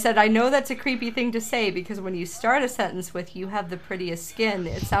 And I said, "I know that's a creepy thing to say because when you start a sentence with, 'You have the prettiest skin,'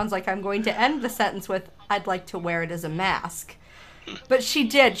 it sounds like I'm going to end the sentence with, 'I'd like to wear it as a mask.'" But she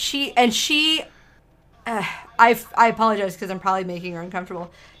did. I apologize because I'm probably making her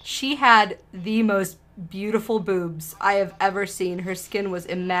uncomfortable. She had the most beautiful boobs I have ever seen. Her skin was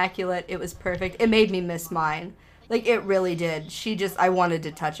immaculate. It was perfect. It made me miss mine. Like, it really did. I wanted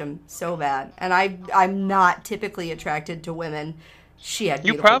to touch them so bad. And I'm not typically attracted to women She had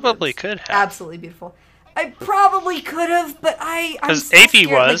You beautiful probably boobs. could have. Absolutely beautiful. I probably could have, but I'm Because so Afy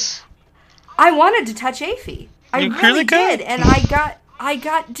scared. was. I wanted to touch Afy. I You really really could. did, and I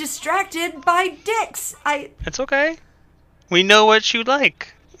got distracted by dicks. It's okay. We know what you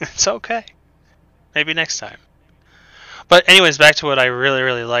like. It's okay. Maybe next time. But anyways, back to what I really,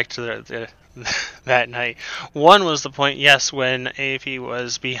 really liked that night. One was the point, yes, when Afy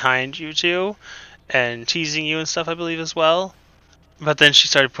was behind you two and teasing you and stuff, I believe, as well. But then she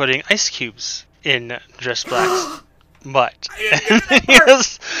started putting ice cubes in Dress Black's butt.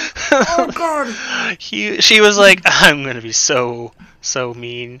 Oh God! She was like, I'm gonna be so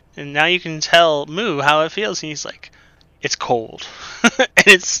mean, and now you can tell Moo how it feels, and he's like, it's cold, and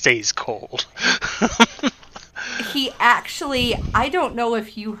it stays cold. He actually, I don't know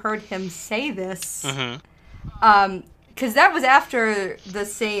if you heard him say this, because that was after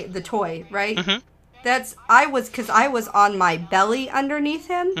the toy, right? Mm-hmm. I was on my belly underneath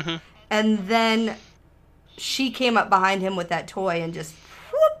him, and then she came up behind him with that toy and just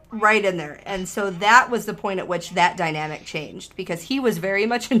whoop, right in there. And so that was the point at which that dynamic changed, because he was very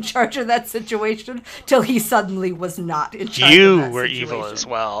much in charge of that situation till he suddenly was not in charge of that situation. You were evil as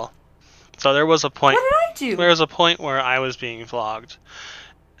well. So there was a point. What did I do? There was a point where I was being flogged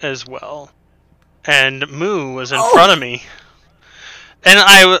as well. And Moo was in front of me. And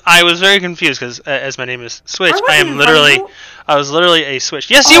I was very confused because, as my name is Switch, I was literally a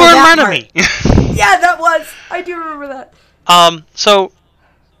Switch. Yes, you were in front of me. Yeah, that was. I do remember that. So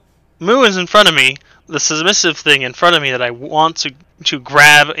Moo is in front of me, the submissive thing in front of me that I want to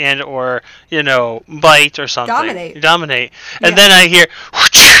grab and or bite or something. Dominate. And then I hear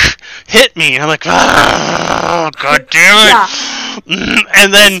hit me. I'm like, oh, God damn it. Yeah.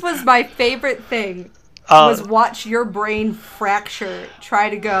 And then this was my favorite thing. Was watch your brain fracture. Try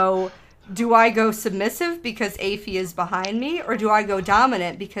to go, do I go submissive because Afy is behind me, or do I go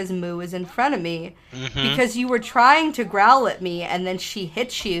dominant because Moo is in front of me? Mm-hmm. Because you were trying to growl at me, and then she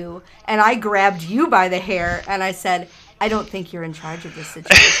hit you, and I grabbed you by the hair, and I said, I don't think you're in charge of this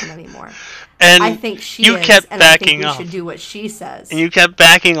situation anymore. And I think she you is, kept and backing I off. think we should do what she says. And you kept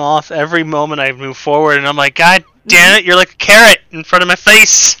backing off every moment I moved forward, and I'm like, God damn it, you're like a carrot in front of my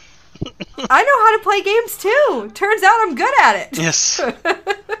face. I know how to play games too. Turns out I'm good at it. Yes.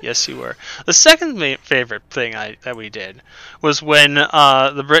 Yes, you were. The second favorite thing that we did was when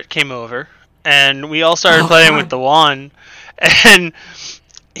the Brit came over, and we all started playing with the wand, and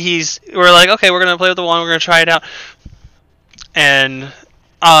we're like, okay, we're going to play with the wand, we're going to try it out. And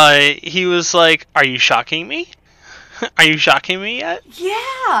he was like, are you shocking me? Are you shocking me yet?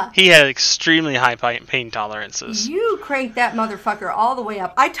 Yeah. He had extremely high pain tolerances. You cranked that motherfucker all the way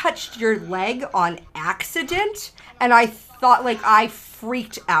up. I touched your leg on accident, and I thought, I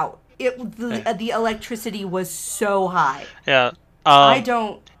freaked out. The electricity was so high. Yeah. I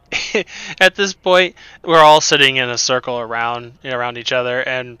don't... At this point, we're all sitting in a circle around each other,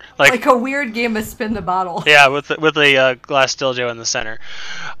 and like a weird game of spin the bottle. Yeah, with a glass dildo in the center.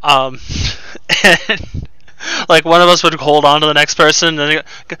 And one of us would hold on to the next person, and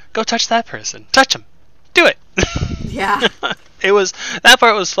go touch that person. Touch him. Do it. Yeah. That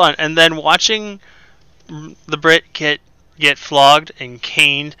part was fun, and then watching the Brit get flogged and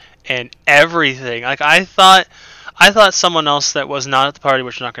caned and everything. I thought someone else that was not at the party,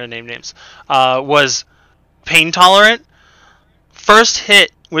 which we're not going to name names, was pain tolerant. First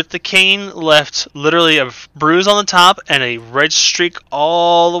hit with the cane left literally a bruise on the top and a red streak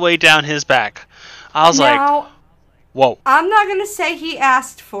all the way down his back. I was like, whoa. I'm not going to say he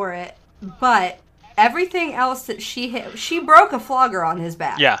asked for it, but everything else that she hit, she broke a flogger on his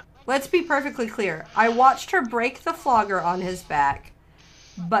back. Yeah. Let's be perfectly clear. I watched her break the flogger on his back,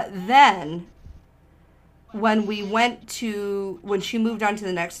 but then when she moved on to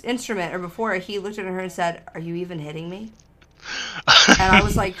the next instrument, or before, he looked at her and said, are you even hitting me? And I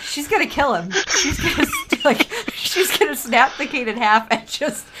was like, she's gonna kill him. She's gonna snap the cane in half and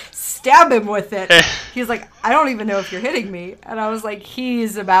just stab him with it. He's like, I don't even know if you're hitting me. And I was like,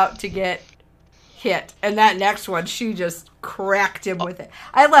 he's about to get hit. And that next one, she just cracked him with it.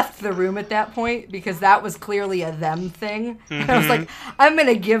 I left the room at that point because that was clearly a them thing. Mm-hmm. And I was like, I'm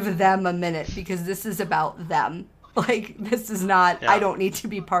gonna give them a minute because this is about them. This is not, yeah. I don't need to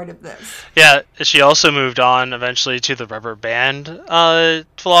be part of this. Yeah, she also moved on eventually to the rubber band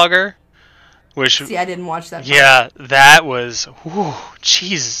flogger. See, I didn't watch that part. Yeah, that was,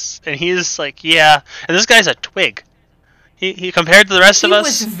 Jesus. And he's like, yeah. And this guy's a twig. He compared to the rest of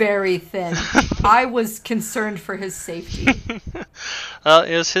us. He was very thin. I was concerned for his safety. Well,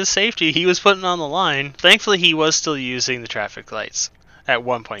 it was his safety. He was putting on the line. Thankfully, he was still using the traffic lights at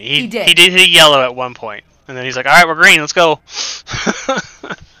one point. He did hit yellow at one point. And then he's like, all right, we're green, let's go.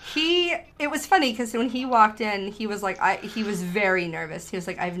 It was funny because when he walked in, he was like, he was very nervous. He was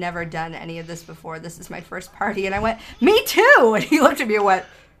like, I've never done any of this before. This is my first party. And I went, me too. And he looked at me and went,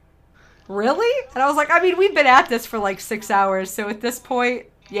 really? And I was like, I mean, we've been at this for like 6 hours. So at this point,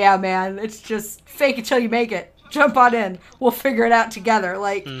 yeah, man, it's just fake it till you make it. Jump on in. We'll figure it out together.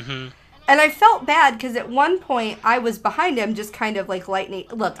 Like, and I felt bad because at one point I was behind him just kind of like lightning.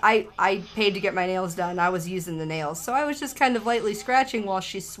 Look, I paid to get my nails done. I was using the nails. So I was just kind of lightly scratching while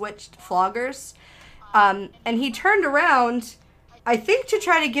she switched floggers. And he turned around, I think to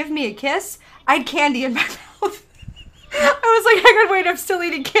try to give me a kiss. I had candy in my mouth. I was like, I gotta wait, I'm still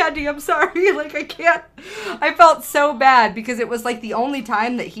eating candy. I'm sorry. Like, I can't. I felt so bad because it was like the only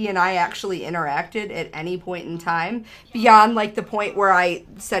time that he and I actually interacted at any point in time beyond like the point where I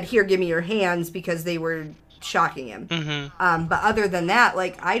said, here, give me your hands because they were shocking him. But other than that,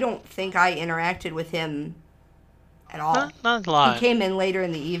 like, I don't think I interacted with him at all. Not a lot. He came in later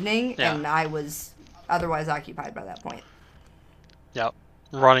in the evening and I was otherwise occupied by that point. Yep.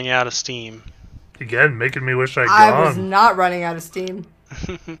 Running out of steam. Again, making me wish I'd gone. I was not running out of steam.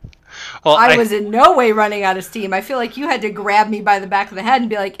 Well, I was in no way running out of steam. I feel like you had to grab me by the back of the head and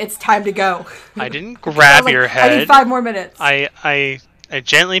be like, it's time to go. I didn't grab your head. I need 5 more minutes. I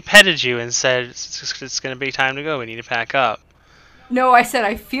gently petted you and said, it's going to be time to go. We need to pack up. No, I said,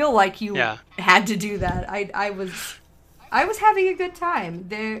 I feel like you had to do that. I was having a good time.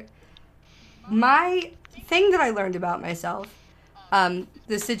 My thing that I learned about myself,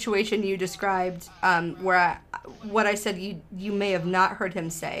 the situation you described, where what I said you may have not heard him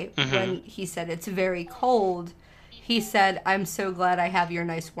say when he said it's very cold. He said, I'm so glad I have your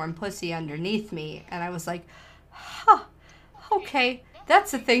nice warm pussy underneath me. And I was like, huh, okay,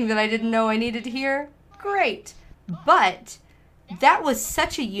 that's a thing that I didn't know I needed to hear. Great. But that was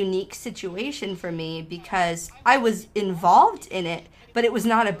such a unique situation for me because I was involved in it, but it was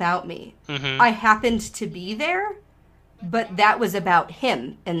not about me. I happened to be there. But that was about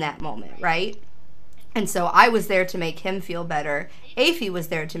him in that moment, right? And so I was there to make him feel better. Afi was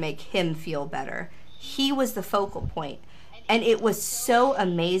there to make him feel better. He was the focal point. And it was so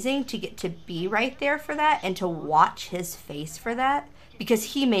amazing to get to be right there for that and to watch his face for that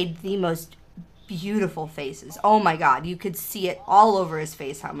because he made the most beautiful faces. Oh my God, you could see it all over his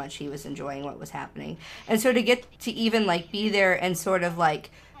face how much he was enjoying what was happening. And so to get to even like be there and sort of like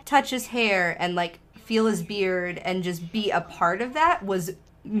touch his hair and like feel his beard and just be a part of that was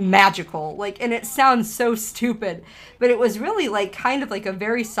magical. Like, and it sounds so stupid, but it was really like kind of like a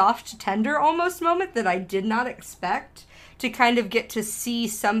very soft, tender almost moment that I did not expect to kind of get to see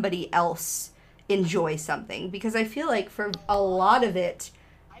somebody else enjoy something, because I feel like for a lot of it,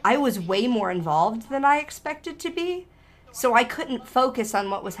 I was way more involved than I expected to be. So I couldn't focus on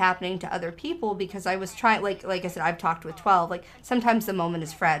what was happening to other people because I was trying, like I said, I've talked with 12, like sometimes the moment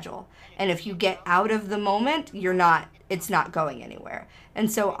is fragile. And if you get out of the moment, it's not going anywhere. And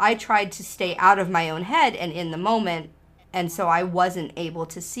so I tried to stay out of my own head and in the moment. And so I wasn't able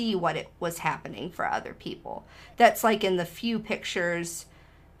to see what it was happening for other people. That's like in the few pictures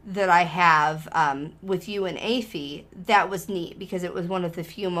that I have with you and Afi, that was neat because it was one of the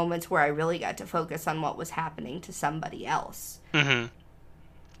few moments where I really got to focus on what was happening to somebody else. I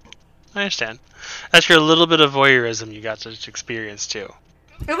understand. That's your little bit of voyeurism you got to experience too.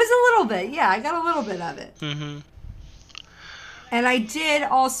 It was a little bit, yeah. I got a little bit of it. And I did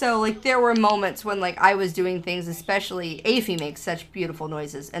also, like, there were moments when, like, I was doing things, especially Afi makes such beautiful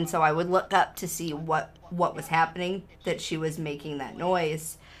noises, and so I would look up to see what was happening, that she was making that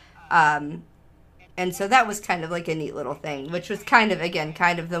noise. And so that was kind of like a neat little thing, which was kind of, again,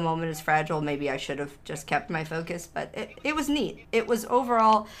 kind of the moment is fragile. Maybe I should have just kept my focus, but it was neat. It was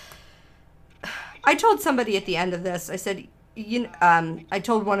overall, I told somebody at the end of this, I said, I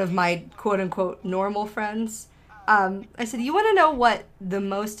told one of my quote-unquote normal friends, I said, you want to know what the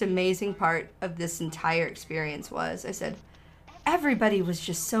most amazing part of this entire experience was? I said, everybody was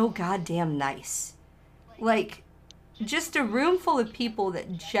just so goddamn nice. Like, just a room full of people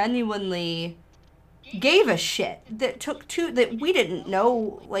that genuinely gave a shit, that we didn't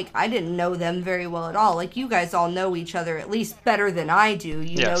know, like, I didn't know them very well at all. Like, you guys all know each other at least better than I do.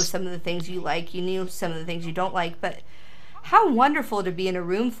 You know some of the things you like, you knew some of the things you don't like, but how wonderful to be in a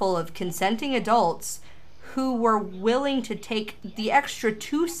room full of consenting adults who were willing to take the extra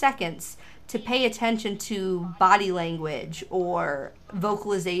 2 seconds to pay attention to body language or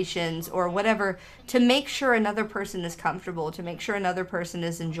vocalizations or whatever, to make sure another person is comfortable, to make sure another person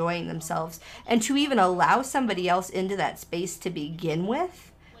is enjoying themselves, and to even allow somebody else into that space to begin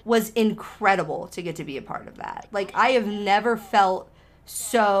with was incredible to get to be a part of that. Like, I have never felt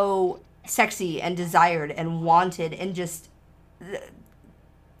so sexy and desired and wanted and just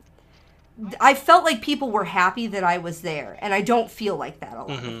I felt like people were happy that I was there, and I don't feel like that a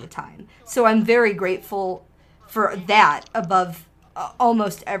lot of the time. So I'm very grateful for that above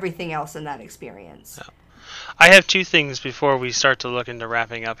almost everything else in that experience. Yeah. I have two things before we start to look into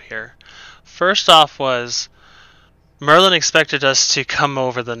wrapping up here. First off was Merlin expected us to come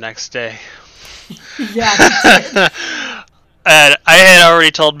over the next day. Yeah, he did. And I had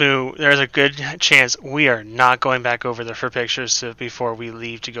already told Moo there's a good chance we are not going back over there for pictures before we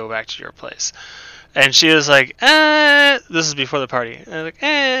leave to go back to your place. And she was like, this is before the party. And I was like,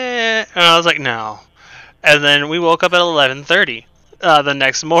 And I was like, no. And then we woke up at 11:30 the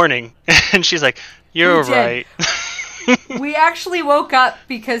next morning. And she's like, you're right. We actually woke up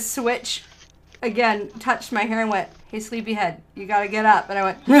because Switch, again, touched my hair and went, hey, sleepyhead, you gotta get up. And I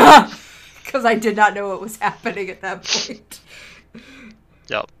went, because I did not know what was happening at that point.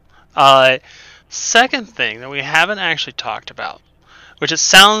 Yep. Second thing that we haven't actually talked about, which it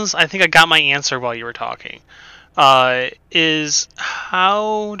sounds, I think I got my answer while you were talking, is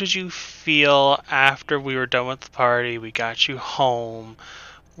how did you feel after we were done with the party, we got you home?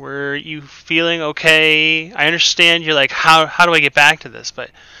 Were you feeling okay? I understand you're like, how do I get back to this?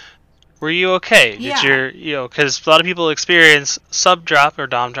 But were you okay? Yeah. Did because a lot of people experience sub drop or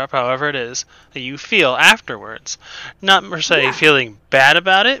dom drop, however it is, that you feel afterwards. Not per se feeling bad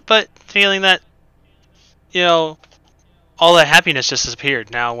about it, but feeling that, all that happiness just disappeared.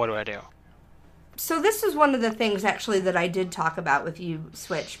 Now what do I do? So this was one of the things, actually, that I did talk about with you,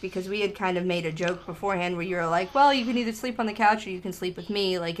 Switch, because we had kind of made a joke beforehand where you were like, well, you can either sleep on the couch or you can sleep with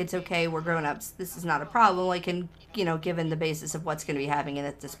me. Like, it's okay. We're grown-ups. This is not a problem. Like, and, given the basis of what's going to be happening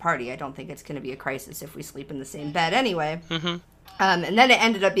at this party, I don't think it's going to be a crisis if we sleep in the same bed anyway. Mm-hmm. And then it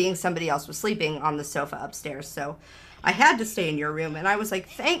ended up being somebody else was sleeping on the sofa upstairs. So I had to stay in your room. And I was like,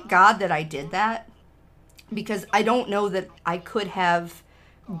 thank God that I did that, because I don't know that I could have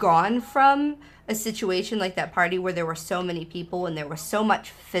gone from a situation like that party where there were so many people and there was so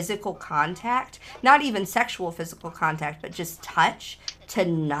much physical contact, not even sexual physical contact, but just touch, to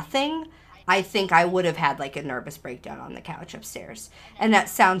nothing. I think I would have had like a nervous breakdown on the couch upstairs. And that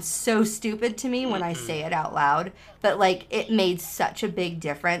sounds so stupid to me when I say it out loud, but like it made such a big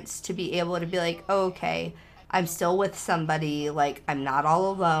difference to be able to be like, oh, okay, I'm still with somebody, like I'm not all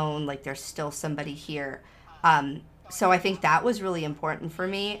alone, like there's still somebody here. So I think that was really important for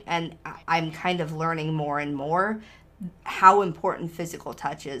me, and I'm kind of learning more and more how important physical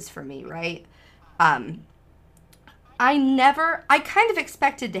touch is for me, right? I kind of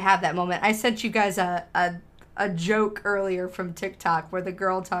expected to have that moment. I sent you guys a joke earlier from TikTok where the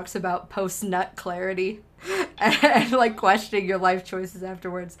girl talks about post-nut clarity and like questioning your life choices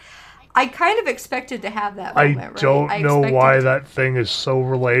afterwards. I kind of expected to have that moment, right? I don't know why that thing is so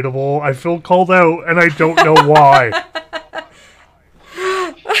relatable. I feel called out, and I don't know why.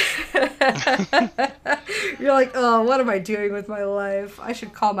 You're like, oh, what am I doing with my life? I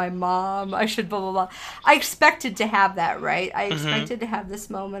should call my mom. I should blah, blah, blah. I expected to have that, right? I expected to have this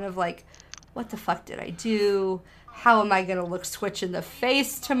moment of like, what the fuck did I do? How am I going to look Switch in the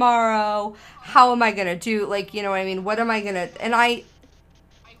face tomorrow? How am I going to do, like, you know what I mean? What am I going to... And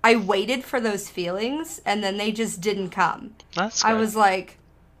I waited for those feelings, and then they just didn't come. That's good. I was like,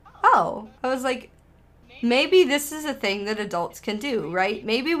 maybe this is a thing that adults can do, right?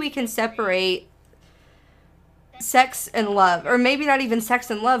 Maybe we can separate sex and love, or maybe not even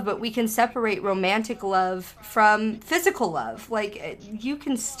sex and love, but we can separate romantic love from physical love. Like, you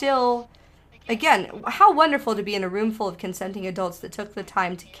can still... Again, how wonderful to be in a room full of consenting adults that took the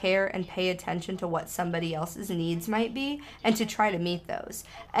time to care and pay attention to what somebody else's needs might be and to try to meet those.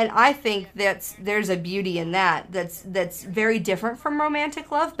 And I think there's a beauty in that's very different from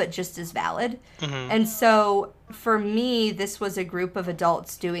romantic love, but just as valid. Mm-hmm. And so for me, this was a group of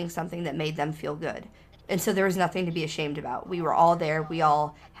adults doing something that made them feel good. And so there was nothing to be ashamed about. We were all there. We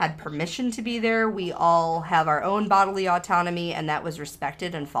all had permission to be there. We all have our own bodily autonomy, and that was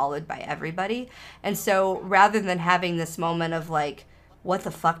respected and followed by everybody. And so rather than having this moment of like, what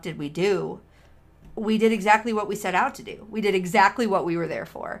the fuck did we do? We did exactly what we set out to do. We did exactly what we were there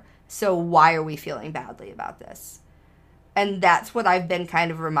for. So why are we feeling badly about this? And that's what I've been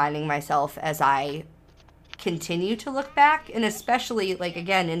kind of reminding myself as I continue to look back, and especially like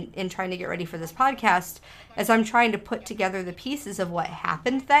again in trying to get ready for this podcast, as I'm trying to put together the pieces of what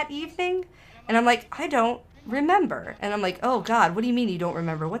happened that evening, and I'm like, I don't remember. And I'm like, oh God, what do you mean you don't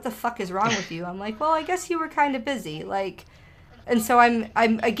remember? What the fuck is wrong with you? I'm like, well, I guess you were kind of busy, like. And so I'm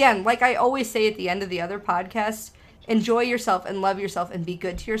again, like I always say at the end of the other podcast, enjoy yourself and love yourself and be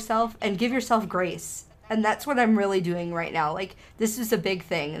good to yourself and give yourself grace. And that's what I'm really doing right now. Like, this was a big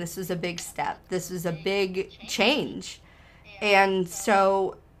thing. This was a big step. This was a big change. And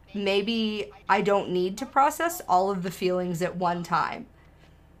so maybe I don't need to process all of the feelings at one time.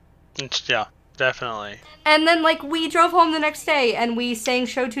 Yeah, definitely. And then, like, we drove home the next day and we sang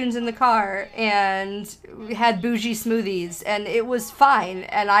show tunes in the car and we had bougie smoothies and it was fine.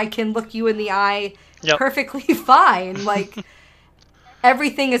 And I can look you in the eye perfectly fine. Like,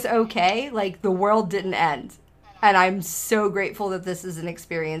 everything is okay. Like, the world didn't end. And I'm so grateful that this is an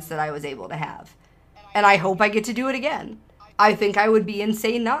experience that I was able to have. And I hope I get to do it again. I think I would be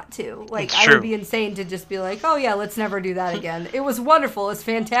insane not to. Like, I would be insane to just be like, oh yeah, let's never do that again. It was wonderful. It's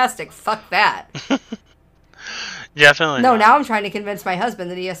fantastic. Fuck that. Definitely No, not. now I'm trying to convince my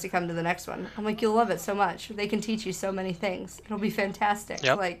husband that he has to come to the next one. I'm like, you'll love it so much. They can teach you so many things. It'll be fantastic.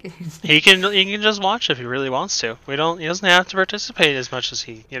 Yep. Like, he can just watch if he really wants to. He doesn't have to participate as much as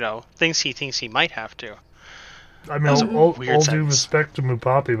he thinks he might have to. I mean, all due respect to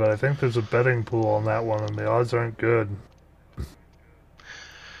Mupapi, but I think there's a betting pool on that one, and the odds aren't good.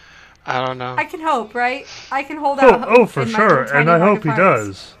 I don't know. I can hope, right? I can hold out hope. Oh, for sure, and I hope he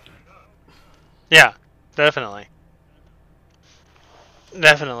does. Yeah, definitely.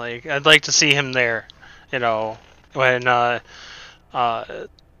 Definitely. I'd like to see him there,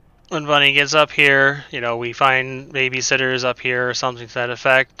 when Bunny gets up here, we find babysitters up here or something to that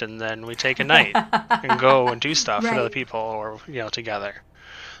effect, and then we take a night and go and do stuff with other people or, together.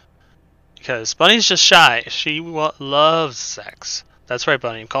 Because Bunny's just shy. She loves sex. That's right,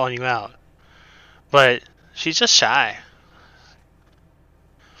 Bunny. I'm calling you out. But she's just shy.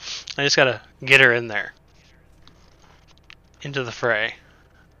 I just gotta get her in there. Into the fray.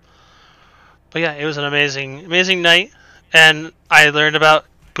 But yeah, it was an amazing night. And I learned about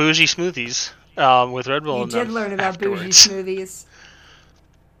bougie smoothies with Red Bull in them. You did learn about bougie smoothies.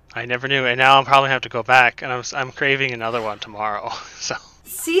 I never knew, and now I'll probably have to go back, and I'm craving another one tomorrow. So.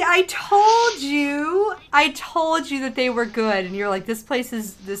 See, I told you that they were good, and you're like, this place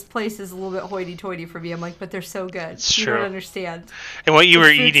is a little bit hoity-toity for me. I'm like, but they're so good. It's you true. Don't understand. And what you were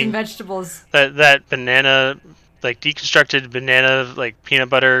fruits eating, and vegetables. That banana, like deconstructed banana, like peanut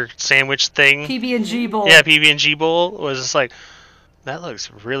butter sandwich thing. PB&G bowl. Yeah, PB&G bowl was just like, that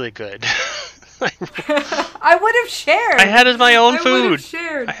looks really good. I would have shared. I had my own food.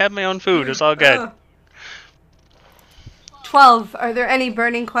 Shared. I had my own food. It's all good. 12. Are there any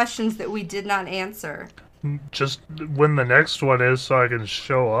burning questions that we did not answer? Just when the next one is so I can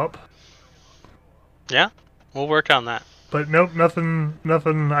show up. Yeah, we'll work on that. But nope, nothing.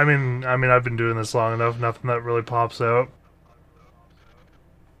 I mean, I've been doing this long enough. Nothing that really pops out.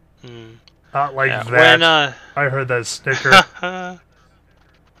 Not like that. When, I heard that sticker.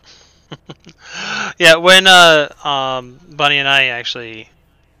 Yeah, when Bunny and I actually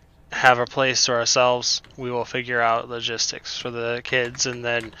have a place to ourselves, we will figure out logistics for the kids and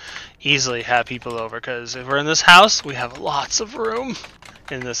then easily have people over, because if we're in this house, we have lots of room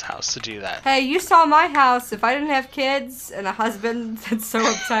in this house to do that. Hey, you saw my house. If I didn't have kids and a husband that's so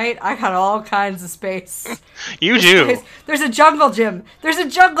uptight, I got all kinds of space. You do. There's a jungle gym.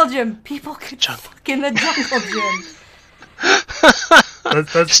 People could fuck in the jungle gym.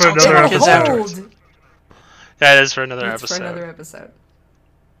 That's for another episode. That is for another episode.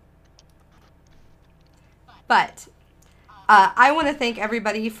 But I want to thank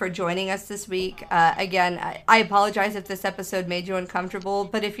everybody for joining us this week. Again, I apologize if this episode made you uncomfortable,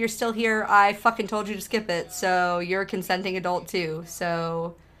 but if you're still here, I fucking told you to skip it, so you're a consenting adult too,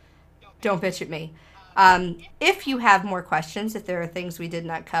 so don't bitch at me. If you have more questions, if there are things we did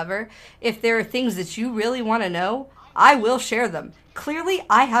not cover, if there are things that you really want to know, I will share them. Clearly,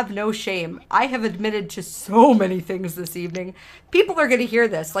 I have no shame. I have admitted to so many things this evening. People are going to hear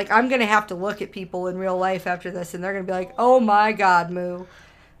this. Like, I'm going to have to look at people in real life after this, and they're going to be like, oh my God, Moo.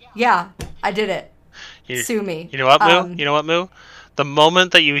 Yeah, I did it. Sue me. You know what, Moo? The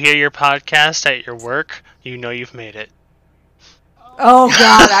moment that you hear your podcast at your work, you know you've made it. Oh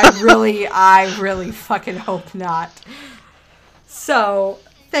God, I really fucking hope not. So,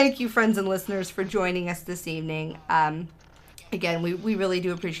 thank you, friends and listeners, for joining us this evening. Again, we really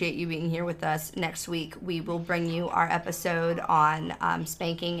do appreciate you being here with us. Next week, we will bring you our episode on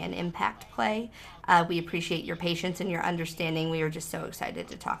spanking and impact play. We appreciate your patience and your understanding. We are just so excited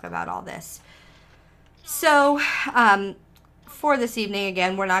to talk about all this. So, for this evening,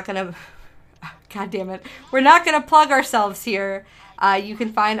 again, we're not going to... God damn it. We're not going to plug ourselves here. You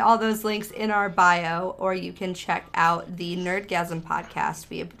can find all those links in our bio, or you can check out the Nerdgasm podcast.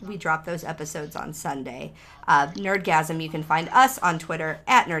 We drop those episodes on Sunday. Nerdgasm, you can find us on Twitter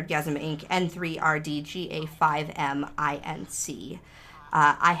at Nerdgasm Inc. N3RDGA5MINC.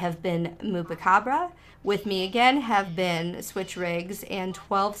 I have been Mupacabra. With me again have been Switch Riggs and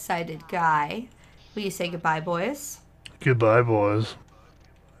 12-Sided Guy. Will you say goodbye, boys? Goodbye, boys.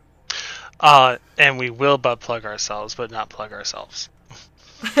 And we will butt plug ourselves, but not plug ourselves.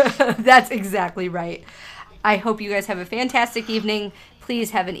 That's exactly right. I hope you guys have a fantastic evening.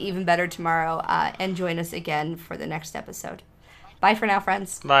 Please have an even better tomorrow, and join us again for the next episode. Bye for now,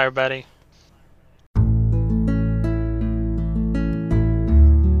 friends. Bye, everybody.